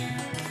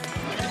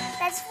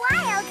 That's why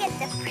I'll get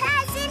the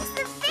presents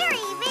the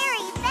very,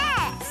 very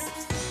best.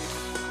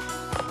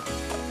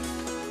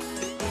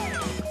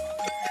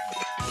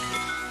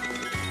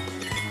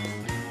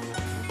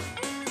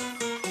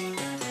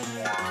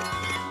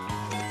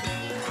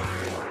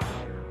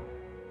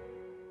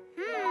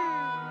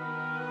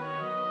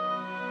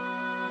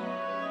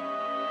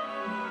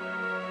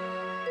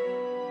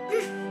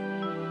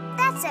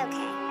 That's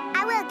okay.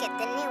 I will get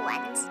the new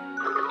ones.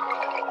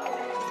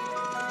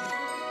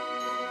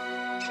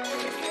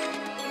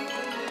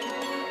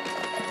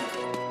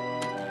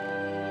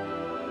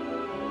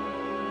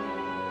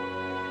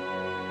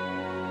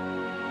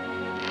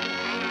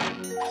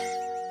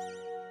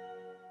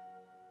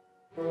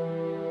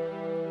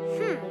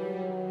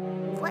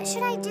 What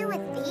should I do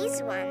with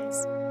these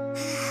ones?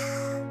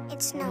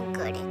 It's no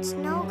good. It's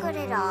no good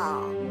at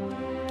all.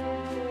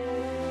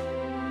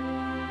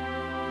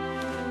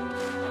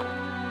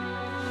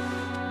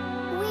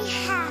 We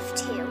have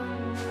to.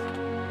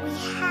 We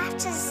have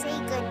to say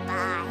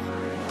goodbye.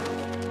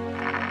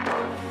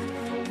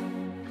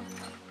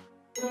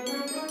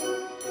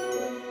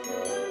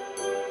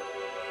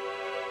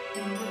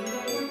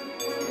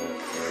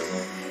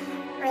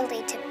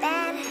 Early to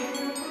bed,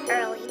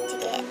 early to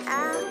get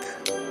up,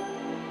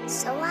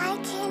 so I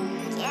can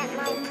get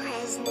my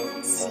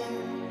presents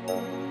soon.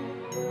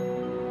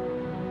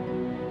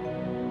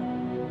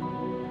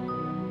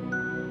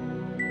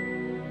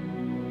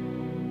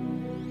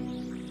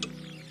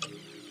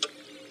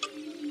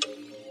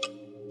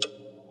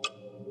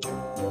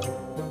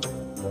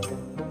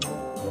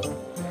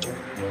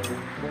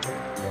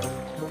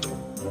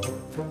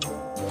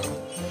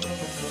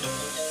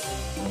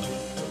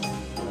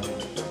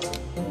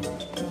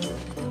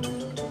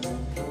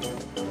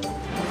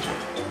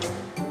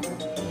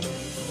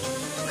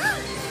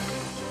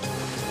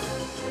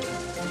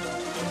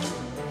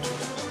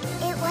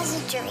 Was a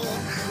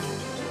dream.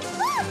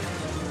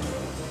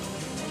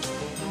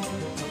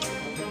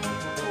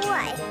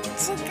 What?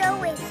 To go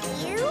with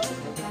you?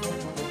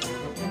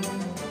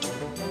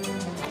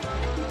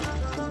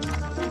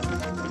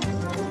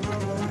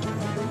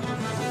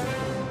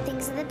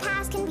 Things of the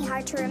past can be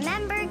hard to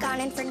remember, gone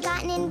and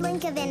forgotten in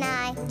blink of an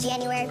eye.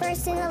 January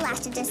 1st and the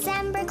last of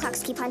December,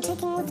 clocks keep on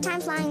ticking with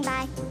time flying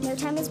by. No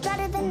time is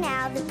better than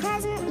now, the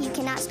present, you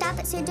cannot stop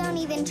it, so don't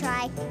even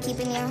try. Keep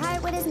in your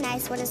heart what is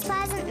nice, what is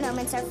pleasant,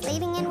 moments are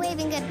fleeting and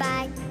waving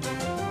goodbye.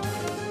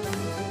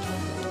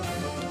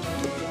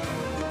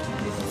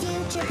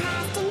 Future,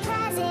 past, and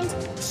present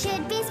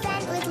should be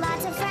spent with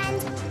lots of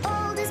friends,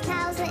 old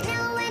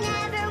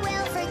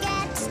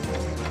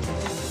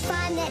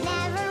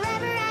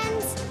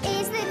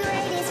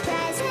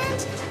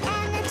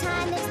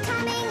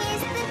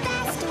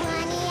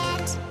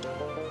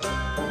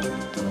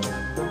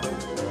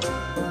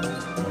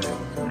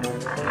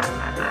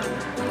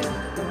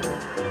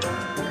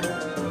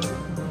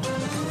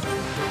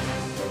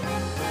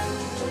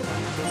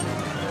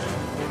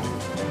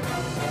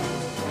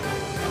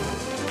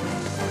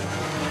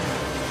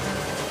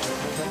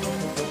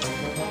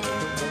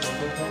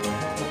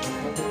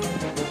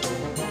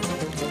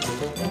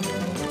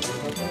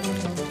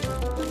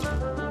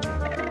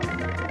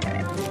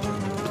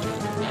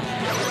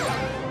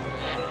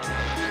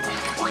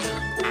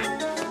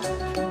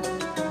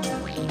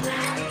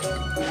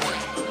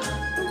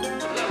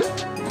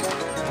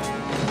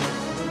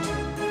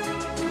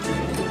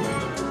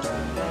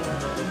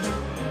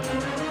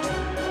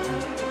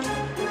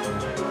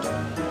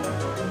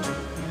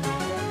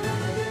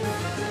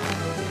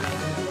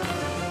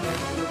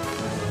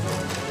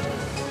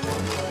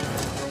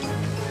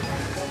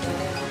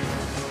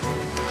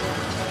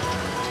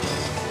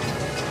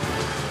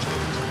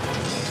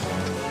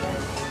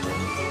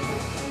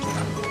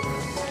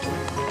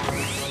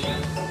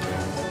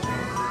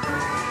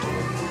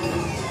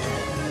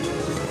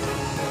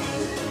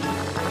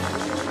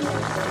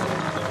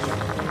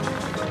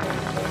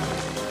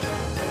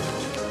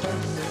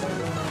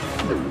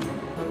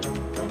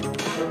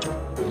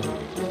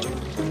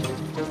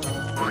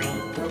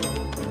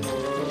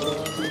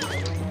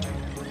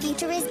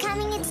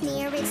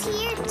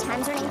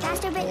Time's running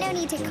faster, but no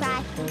need to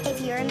cry. If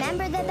you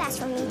remember the best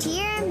from each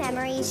year,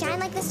 memories shine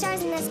like the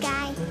stars in the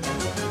sky.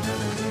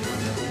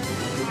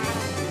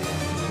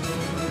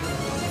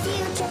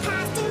 Future,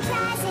 past, and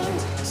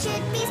present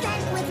should be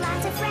spent with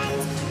lots of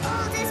friends.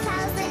 Oldest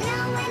pals that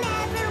no one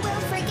ever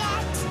will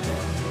forget.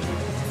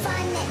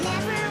 Fun that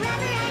never ever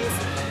ends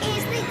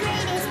is the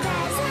greatest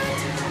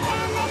present.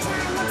 And the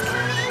time that's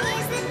coming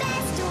is the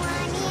best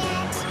one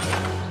yet.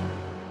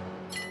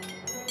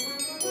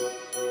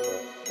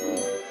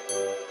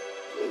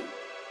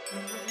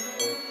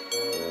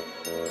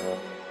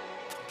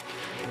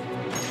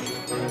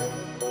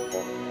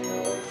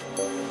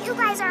 You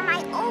guys are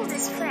my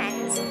oldest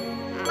friends.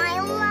 My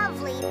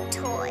lovely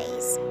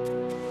toys.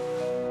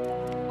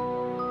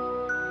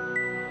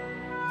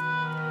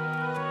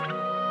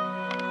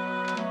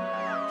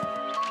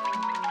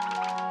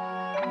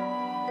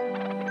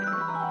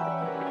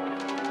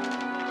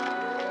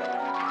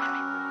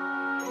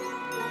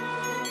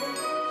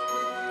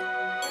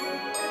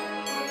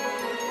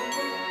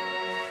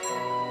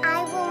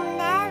 I will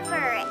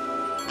never,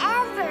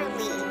 ever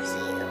leave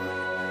you.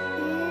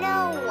 No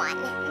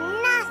one,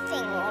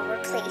 nothing will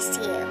replace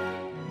you.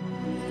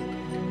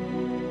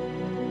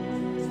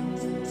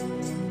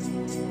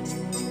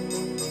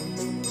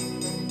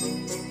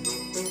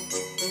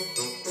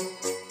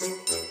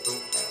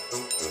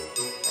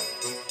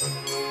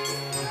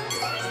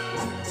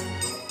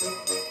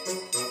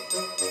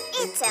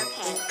 It's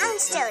okay. I'm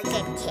still a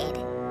good kid.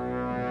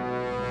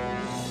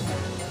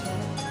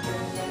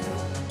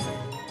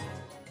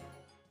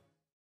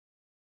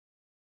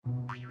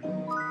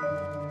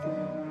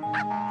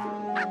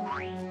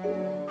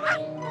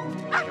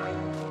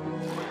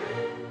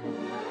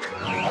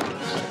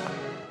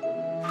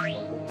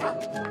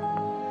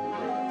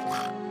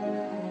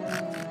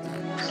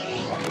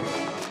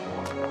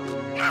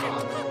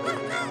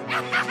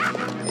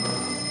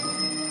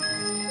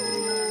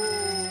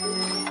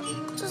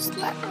 Just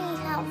let me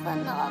have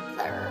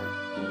another.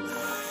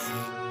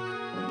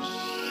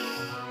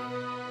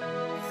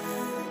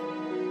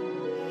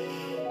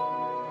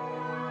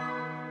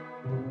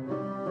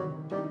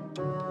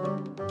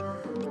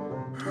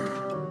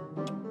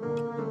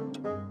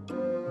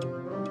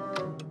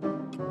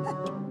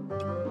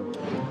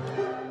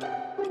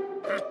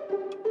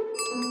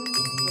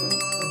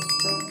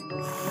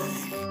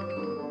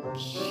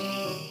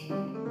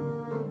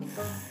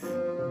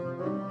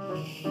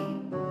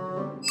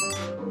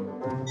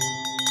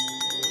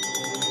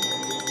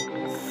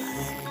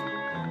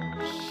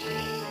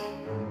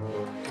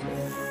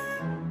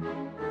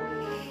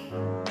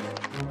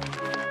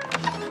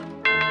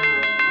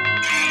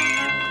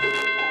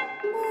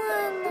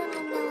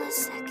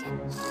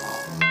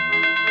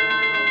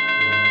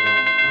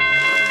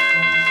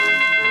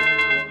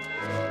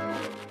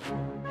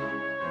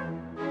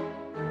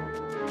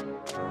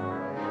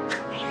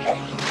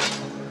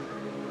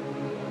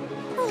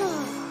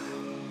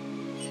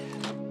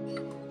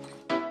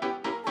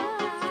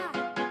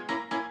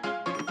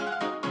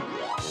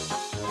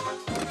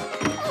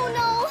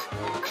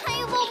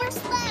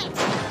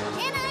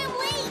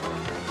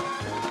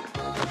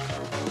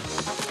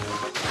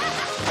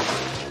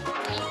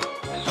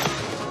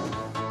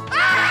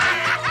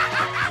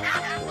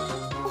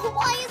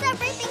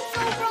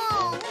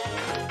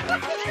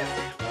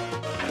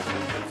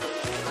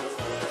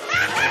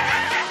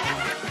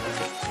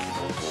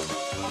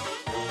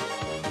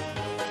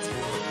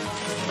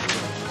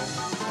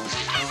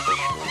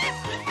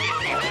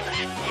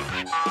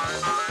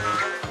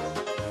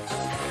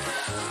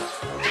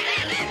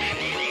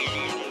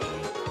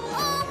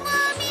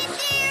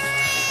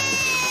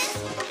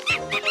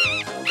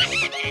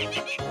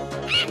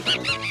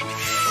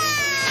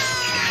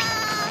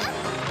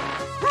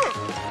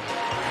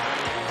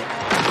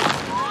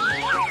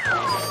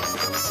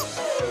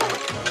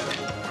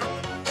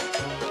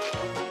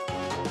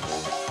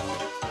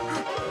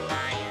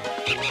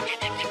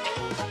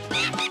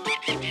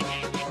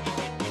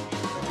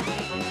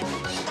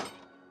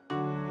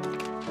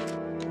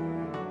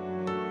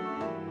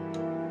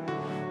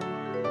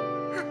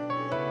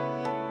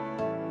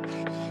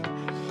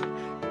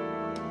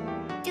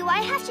 Do I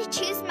have to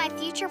choose my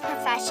future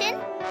profession?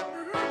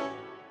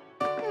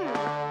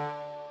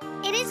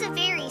 It is a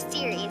very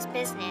serious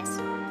business.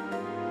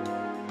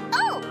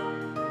 Oh!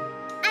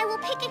 I will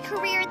pick a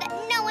career that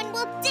no one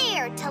will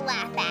dare to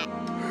laugh at.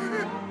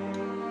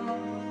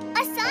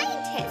 A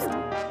scientist.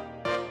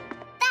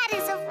 That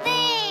is a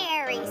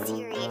very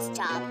serious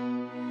job.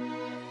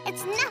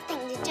 It's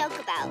nothing to joke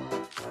about.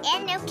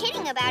 And no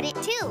kidding about it,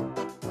 too.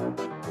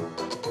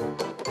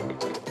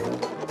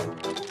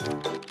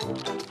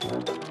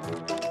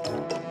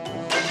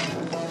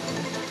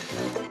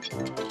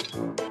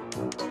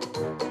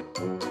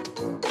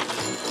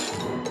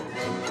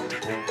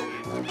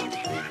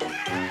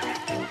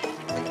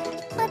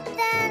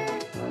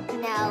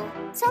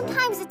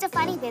 Sometimes it's a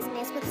funny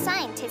business with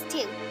scientists,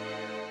 too.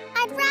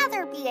 I'd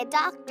rather be a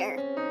doctor.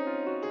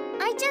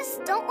 I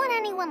just don't want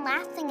anyone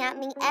laughing at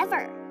me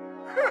ever.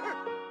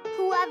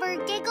 Whoever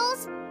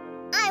giggles,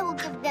 I will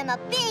give them a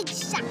big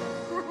shock.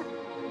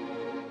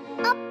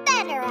 A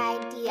better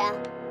idea.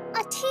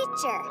 A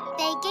teacher.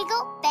 They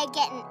giggle, they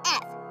get an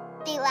F.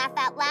 They laugh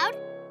out loud,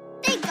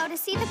 they go to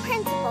see the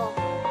principal.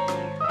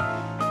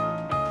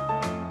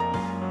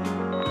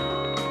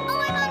 Oh,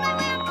 I'm on my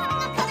way, I'm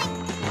coming.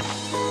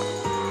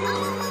 Oh,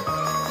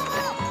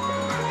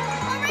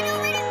 all right,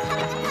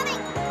 I'm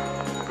coming.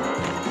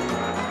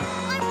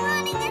 I'm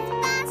running as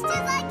fast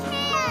as I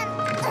can.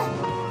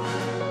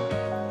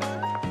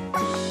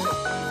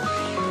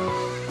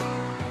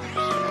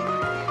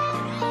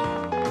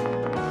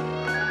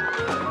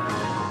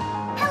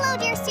 Hello,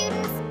 dear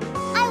students.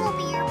 I will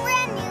be your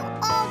brand new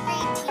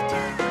all-grade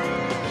teacher.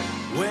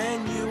 When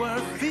you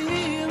are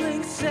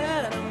feeling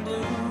sad and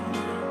blue,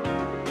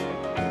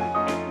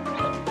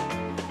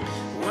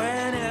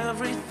 when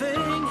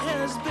everything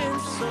has been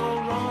so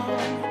wrong,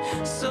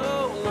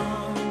 so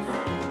long,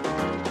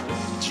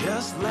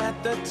 just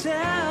let the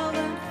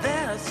talent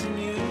that's in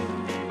you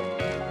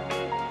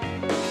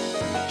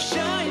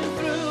shine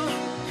through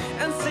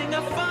and sing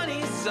a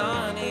funny,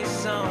 sunny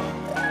song.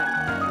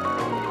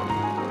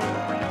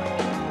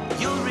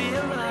 You'll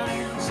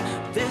realize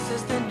this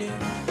is the new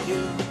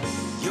you.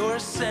 Your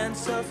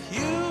sense of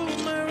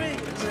humor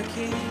is a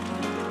key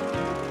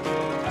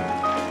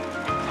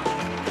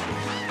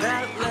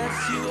that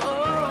lets you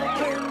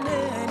open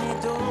any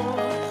door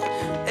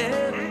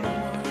and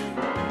more.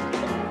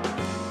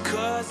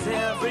 'Cause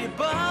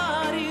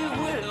everybody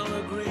will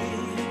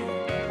agree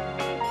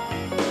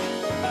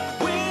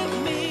with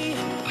me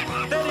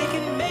that it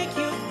can make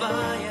you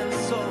fly and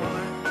soar.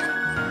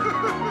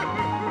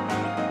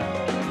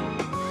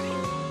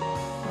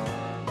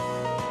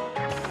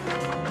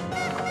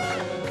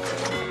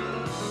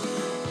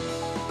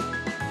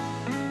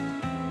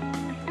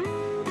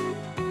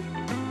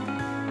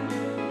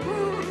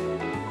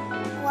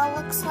 Well,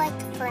 looks like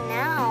for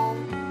now,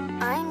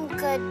 I'm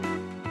good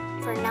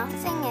for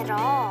nothing at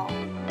all.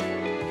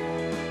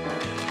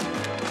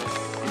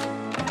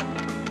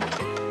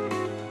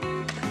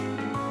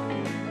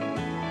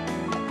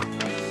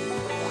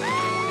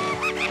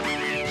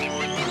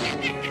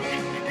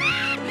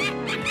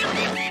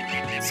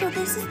 So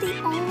this is the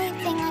only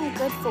thing I'm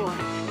good for.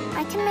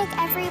 I can make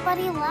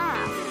everybody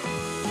laugh.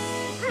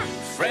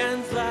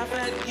 Friends laugh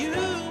at you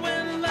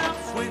and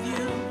laugh with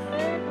you.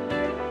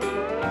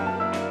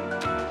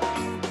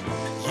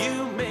 You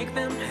make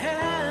them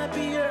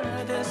happier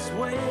this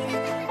way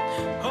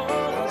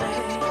all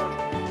day.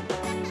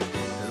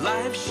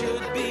 Life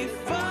should be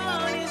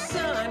funny,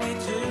 sunny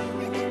too.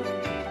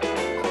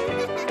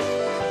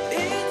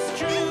 It's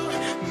true,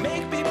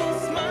 make people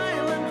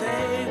smile and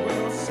they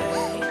will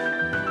say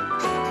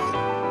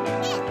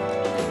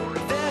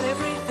that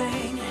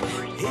everything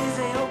is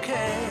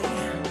a-okay.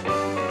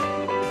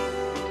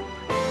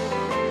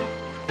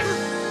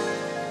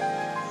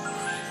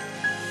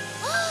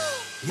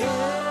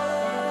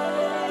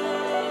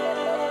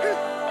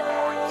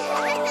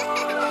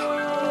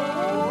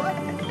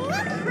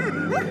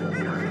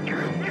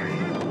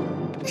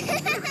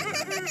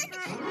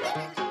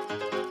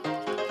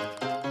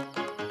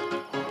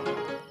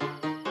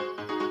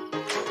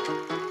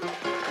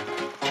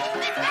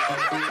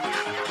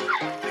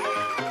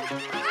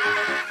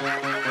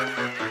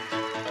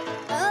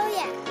 Oh,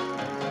 yeah.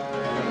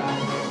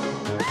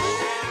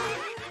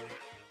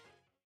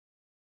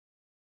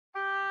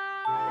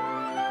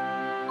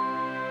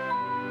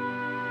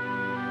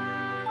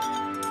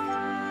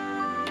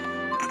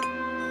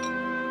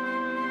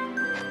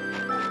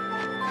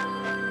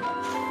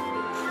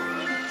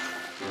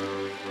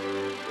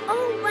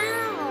 Oh,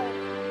 wow.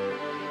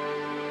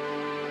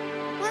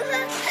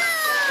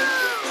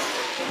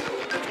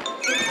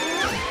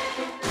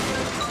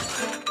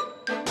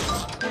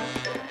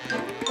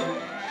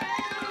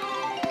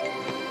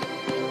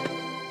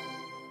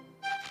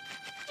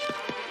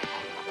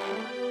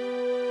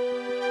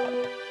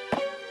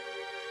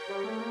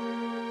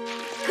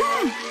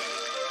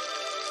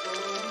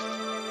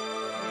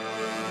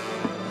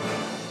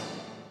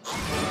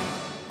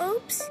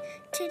 Oops,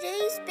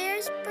 today's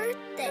Bear's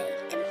birthday,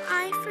 and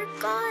I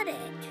forgot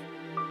it.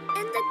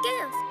 And the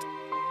gift.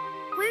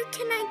 Where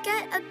can I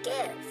get a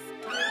gift?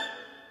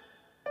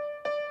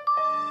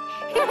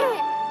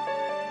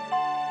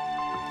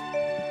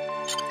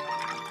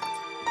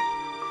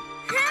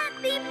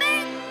 Happy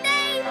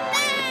birthday,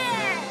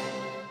 Bear!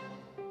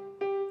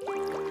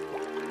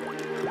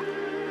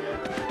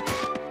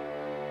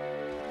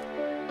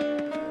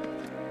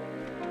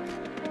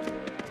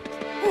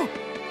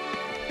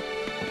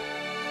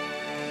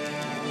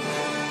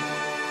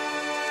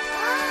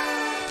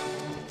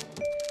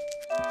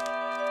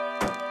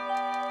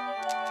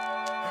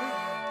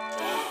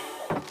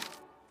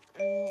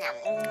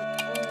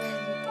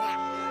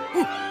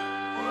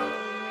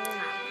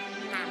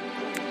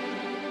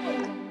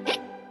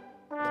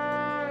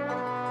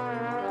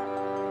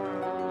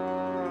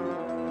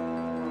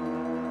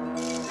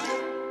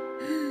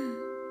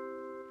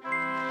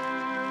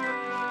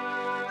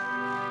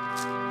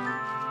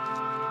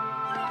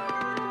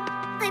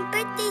 My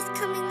birthday's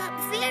coming up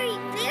very,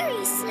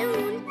 very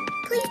soon.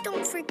 Please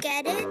don't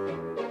forget it.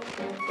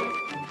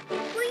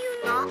 Will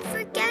you not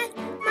forget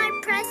my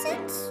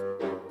presents?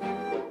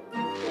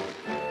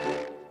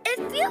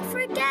 If you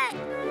forget,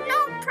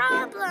 no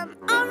problem.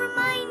 I'll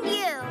remind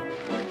you.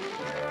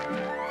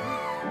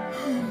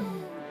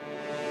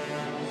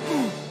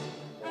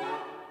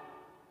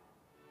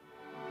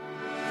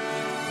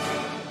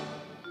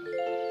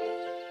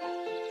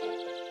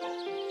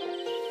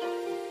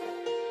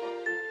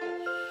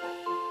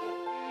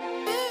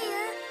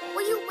 Bear,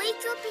 will you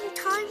wake up in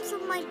time for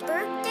my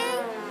birthday?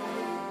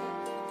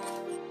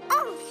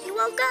 Oh, you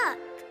woke up.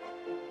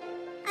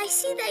 I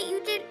see that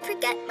you didn't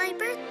forget my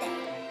birthday.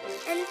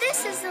 And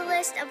this is the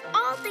list of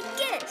all the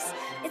gifts.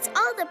 It's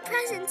all the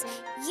presents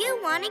you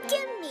want to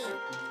give me.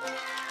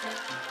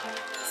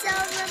 So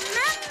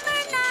remember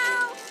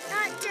now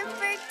not to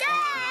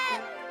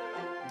forget.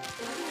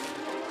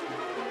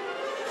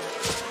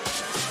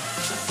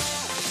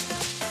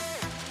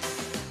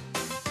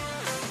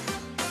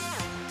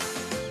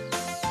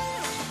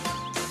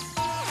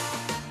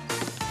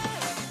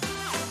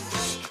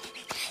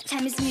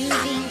 Time is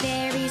moving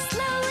very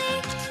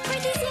slowly.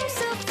 Birthday seems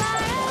so far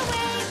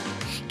away.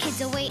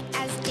 Kids await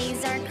as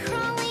days are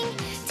crawling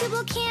to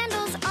blow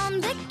candles on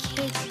the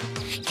cake.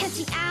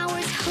 Counting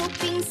hours,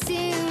 hoping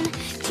soon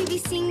to be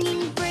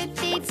singing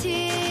birthday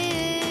tune.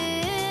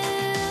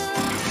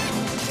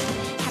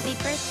 Happy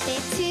birthday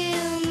to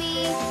me.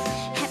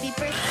 Happy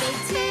birthday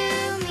to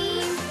me.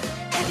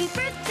 Happy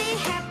birthday,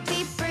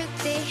 happy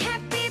birthday,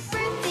 happy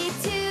birthday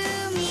to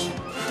me.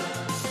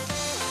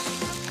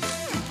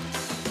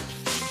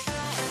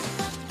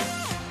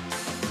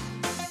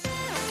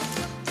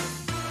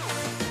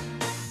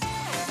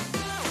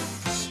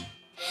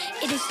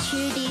 It is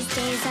true these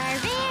days are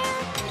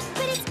rare,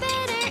 but it's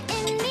better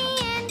in the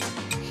end.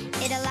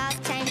 It allows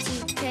time to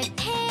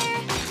prepare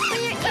for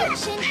your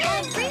each and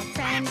every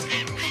friend.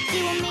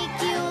 They will make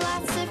you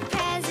lots of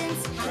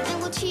presents and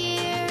will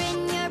cheer in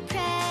your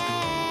presence.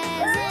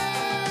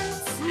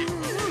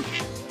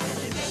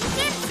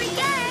 Can't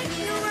forget,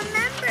 you'll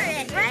remember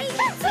it, right?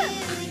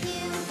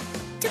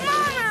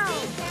 Tomorrow!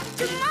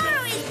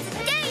 Tomorrow is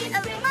the day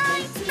of my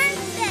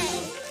birthday!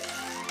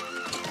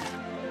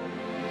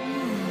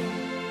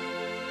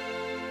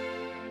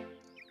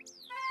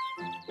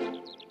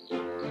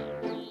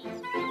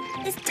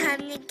 It's time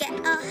to get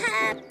all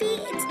happy.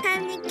 It's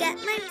time to get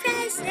my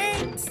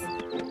presents.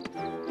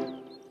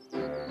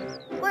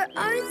 Where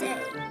are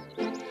they?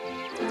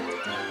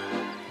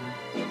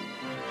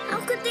 How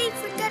could they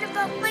forget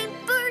about my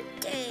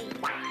birthday?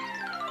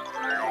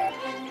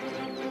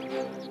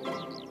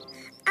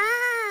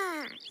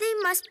 Ah, they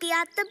must be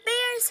at the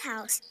bear's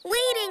house,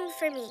 waiting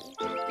for me.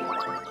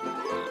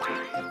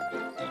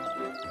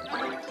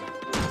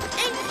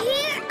 And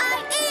here I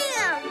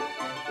am!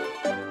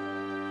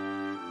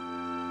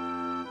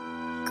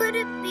 Could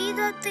it be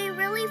that they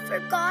really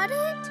forgot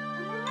it?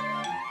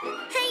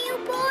 Hey, you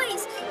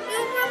boys, you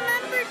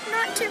remembered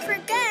not to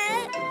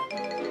forget.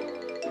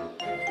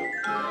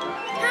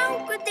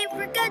 How could they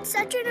forget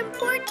such an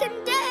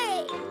important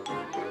day?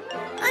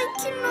 I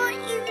cannot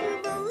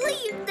even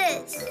believe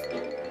this.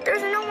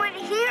 There's no one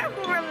here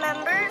who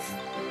remembers.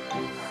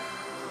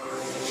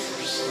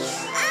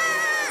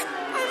 Ah!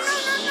 Oh, no,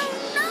 no, no,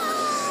 no!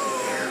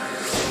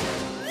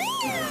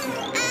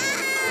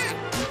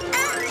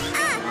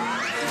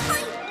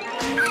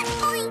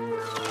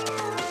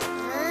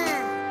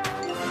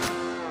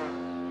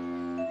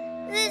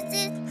 This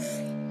is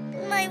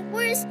my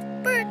worst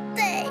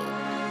birthday.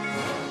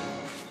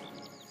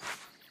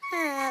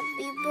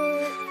 Happy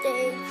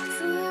birthday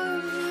to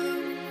me.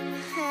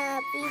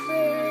 Happy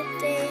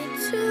birthday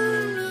to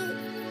me.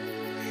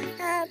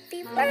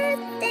 Happy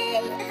birthday,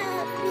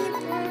 happy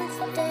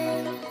birthday.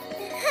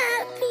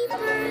 Happy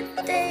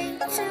birthday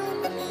to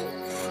me.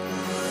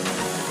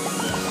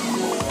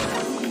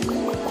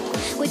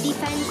 Would be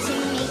fun to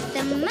make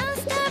the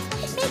most of,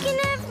 making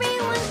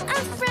everyone a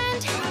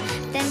friend.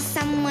 Then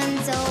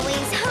someone's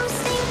always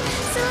hosting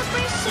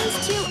celebrations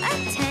to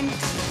attend.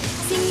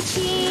 Sing,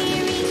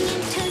 cheering,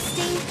 and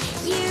toasting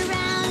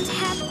year-round.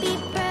 Happy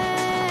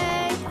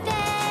birthday.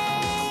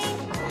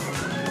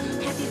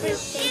 Happy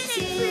birthday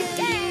to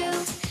you.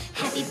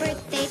 Happy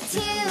birthday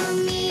to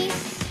me.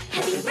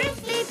 Happy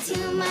birthday to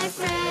my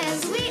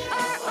friends. We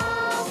are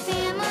all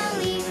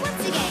family.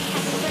 Once again,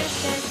 happy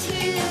birthday to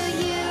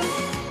you.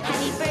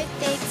 Happy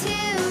birthday to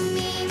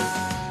me.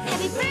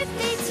 Happy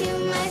birthday to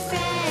my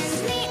friends.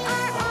 We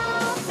are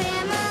all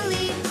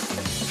family.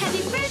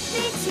 Happy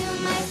birthday to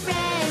my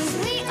friends.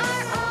 We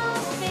are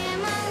all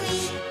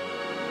family.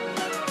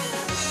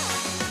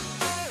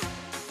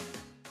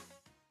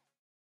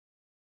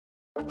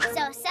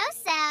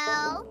 So.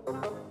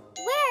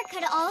 Where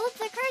could all of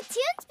the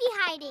cartoons be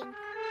hiding?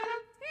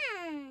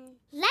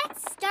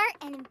 Let's start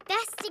an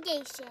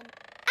investigation.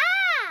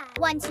 Ah!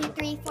 1, 2,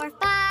 3, 4,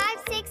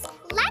 5, 6.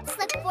 Let's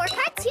look for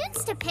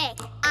cartoons to pick.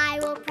 I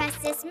will press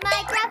this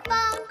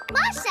microphone.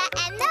 Masha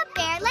and the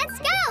bear, let's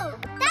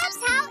go!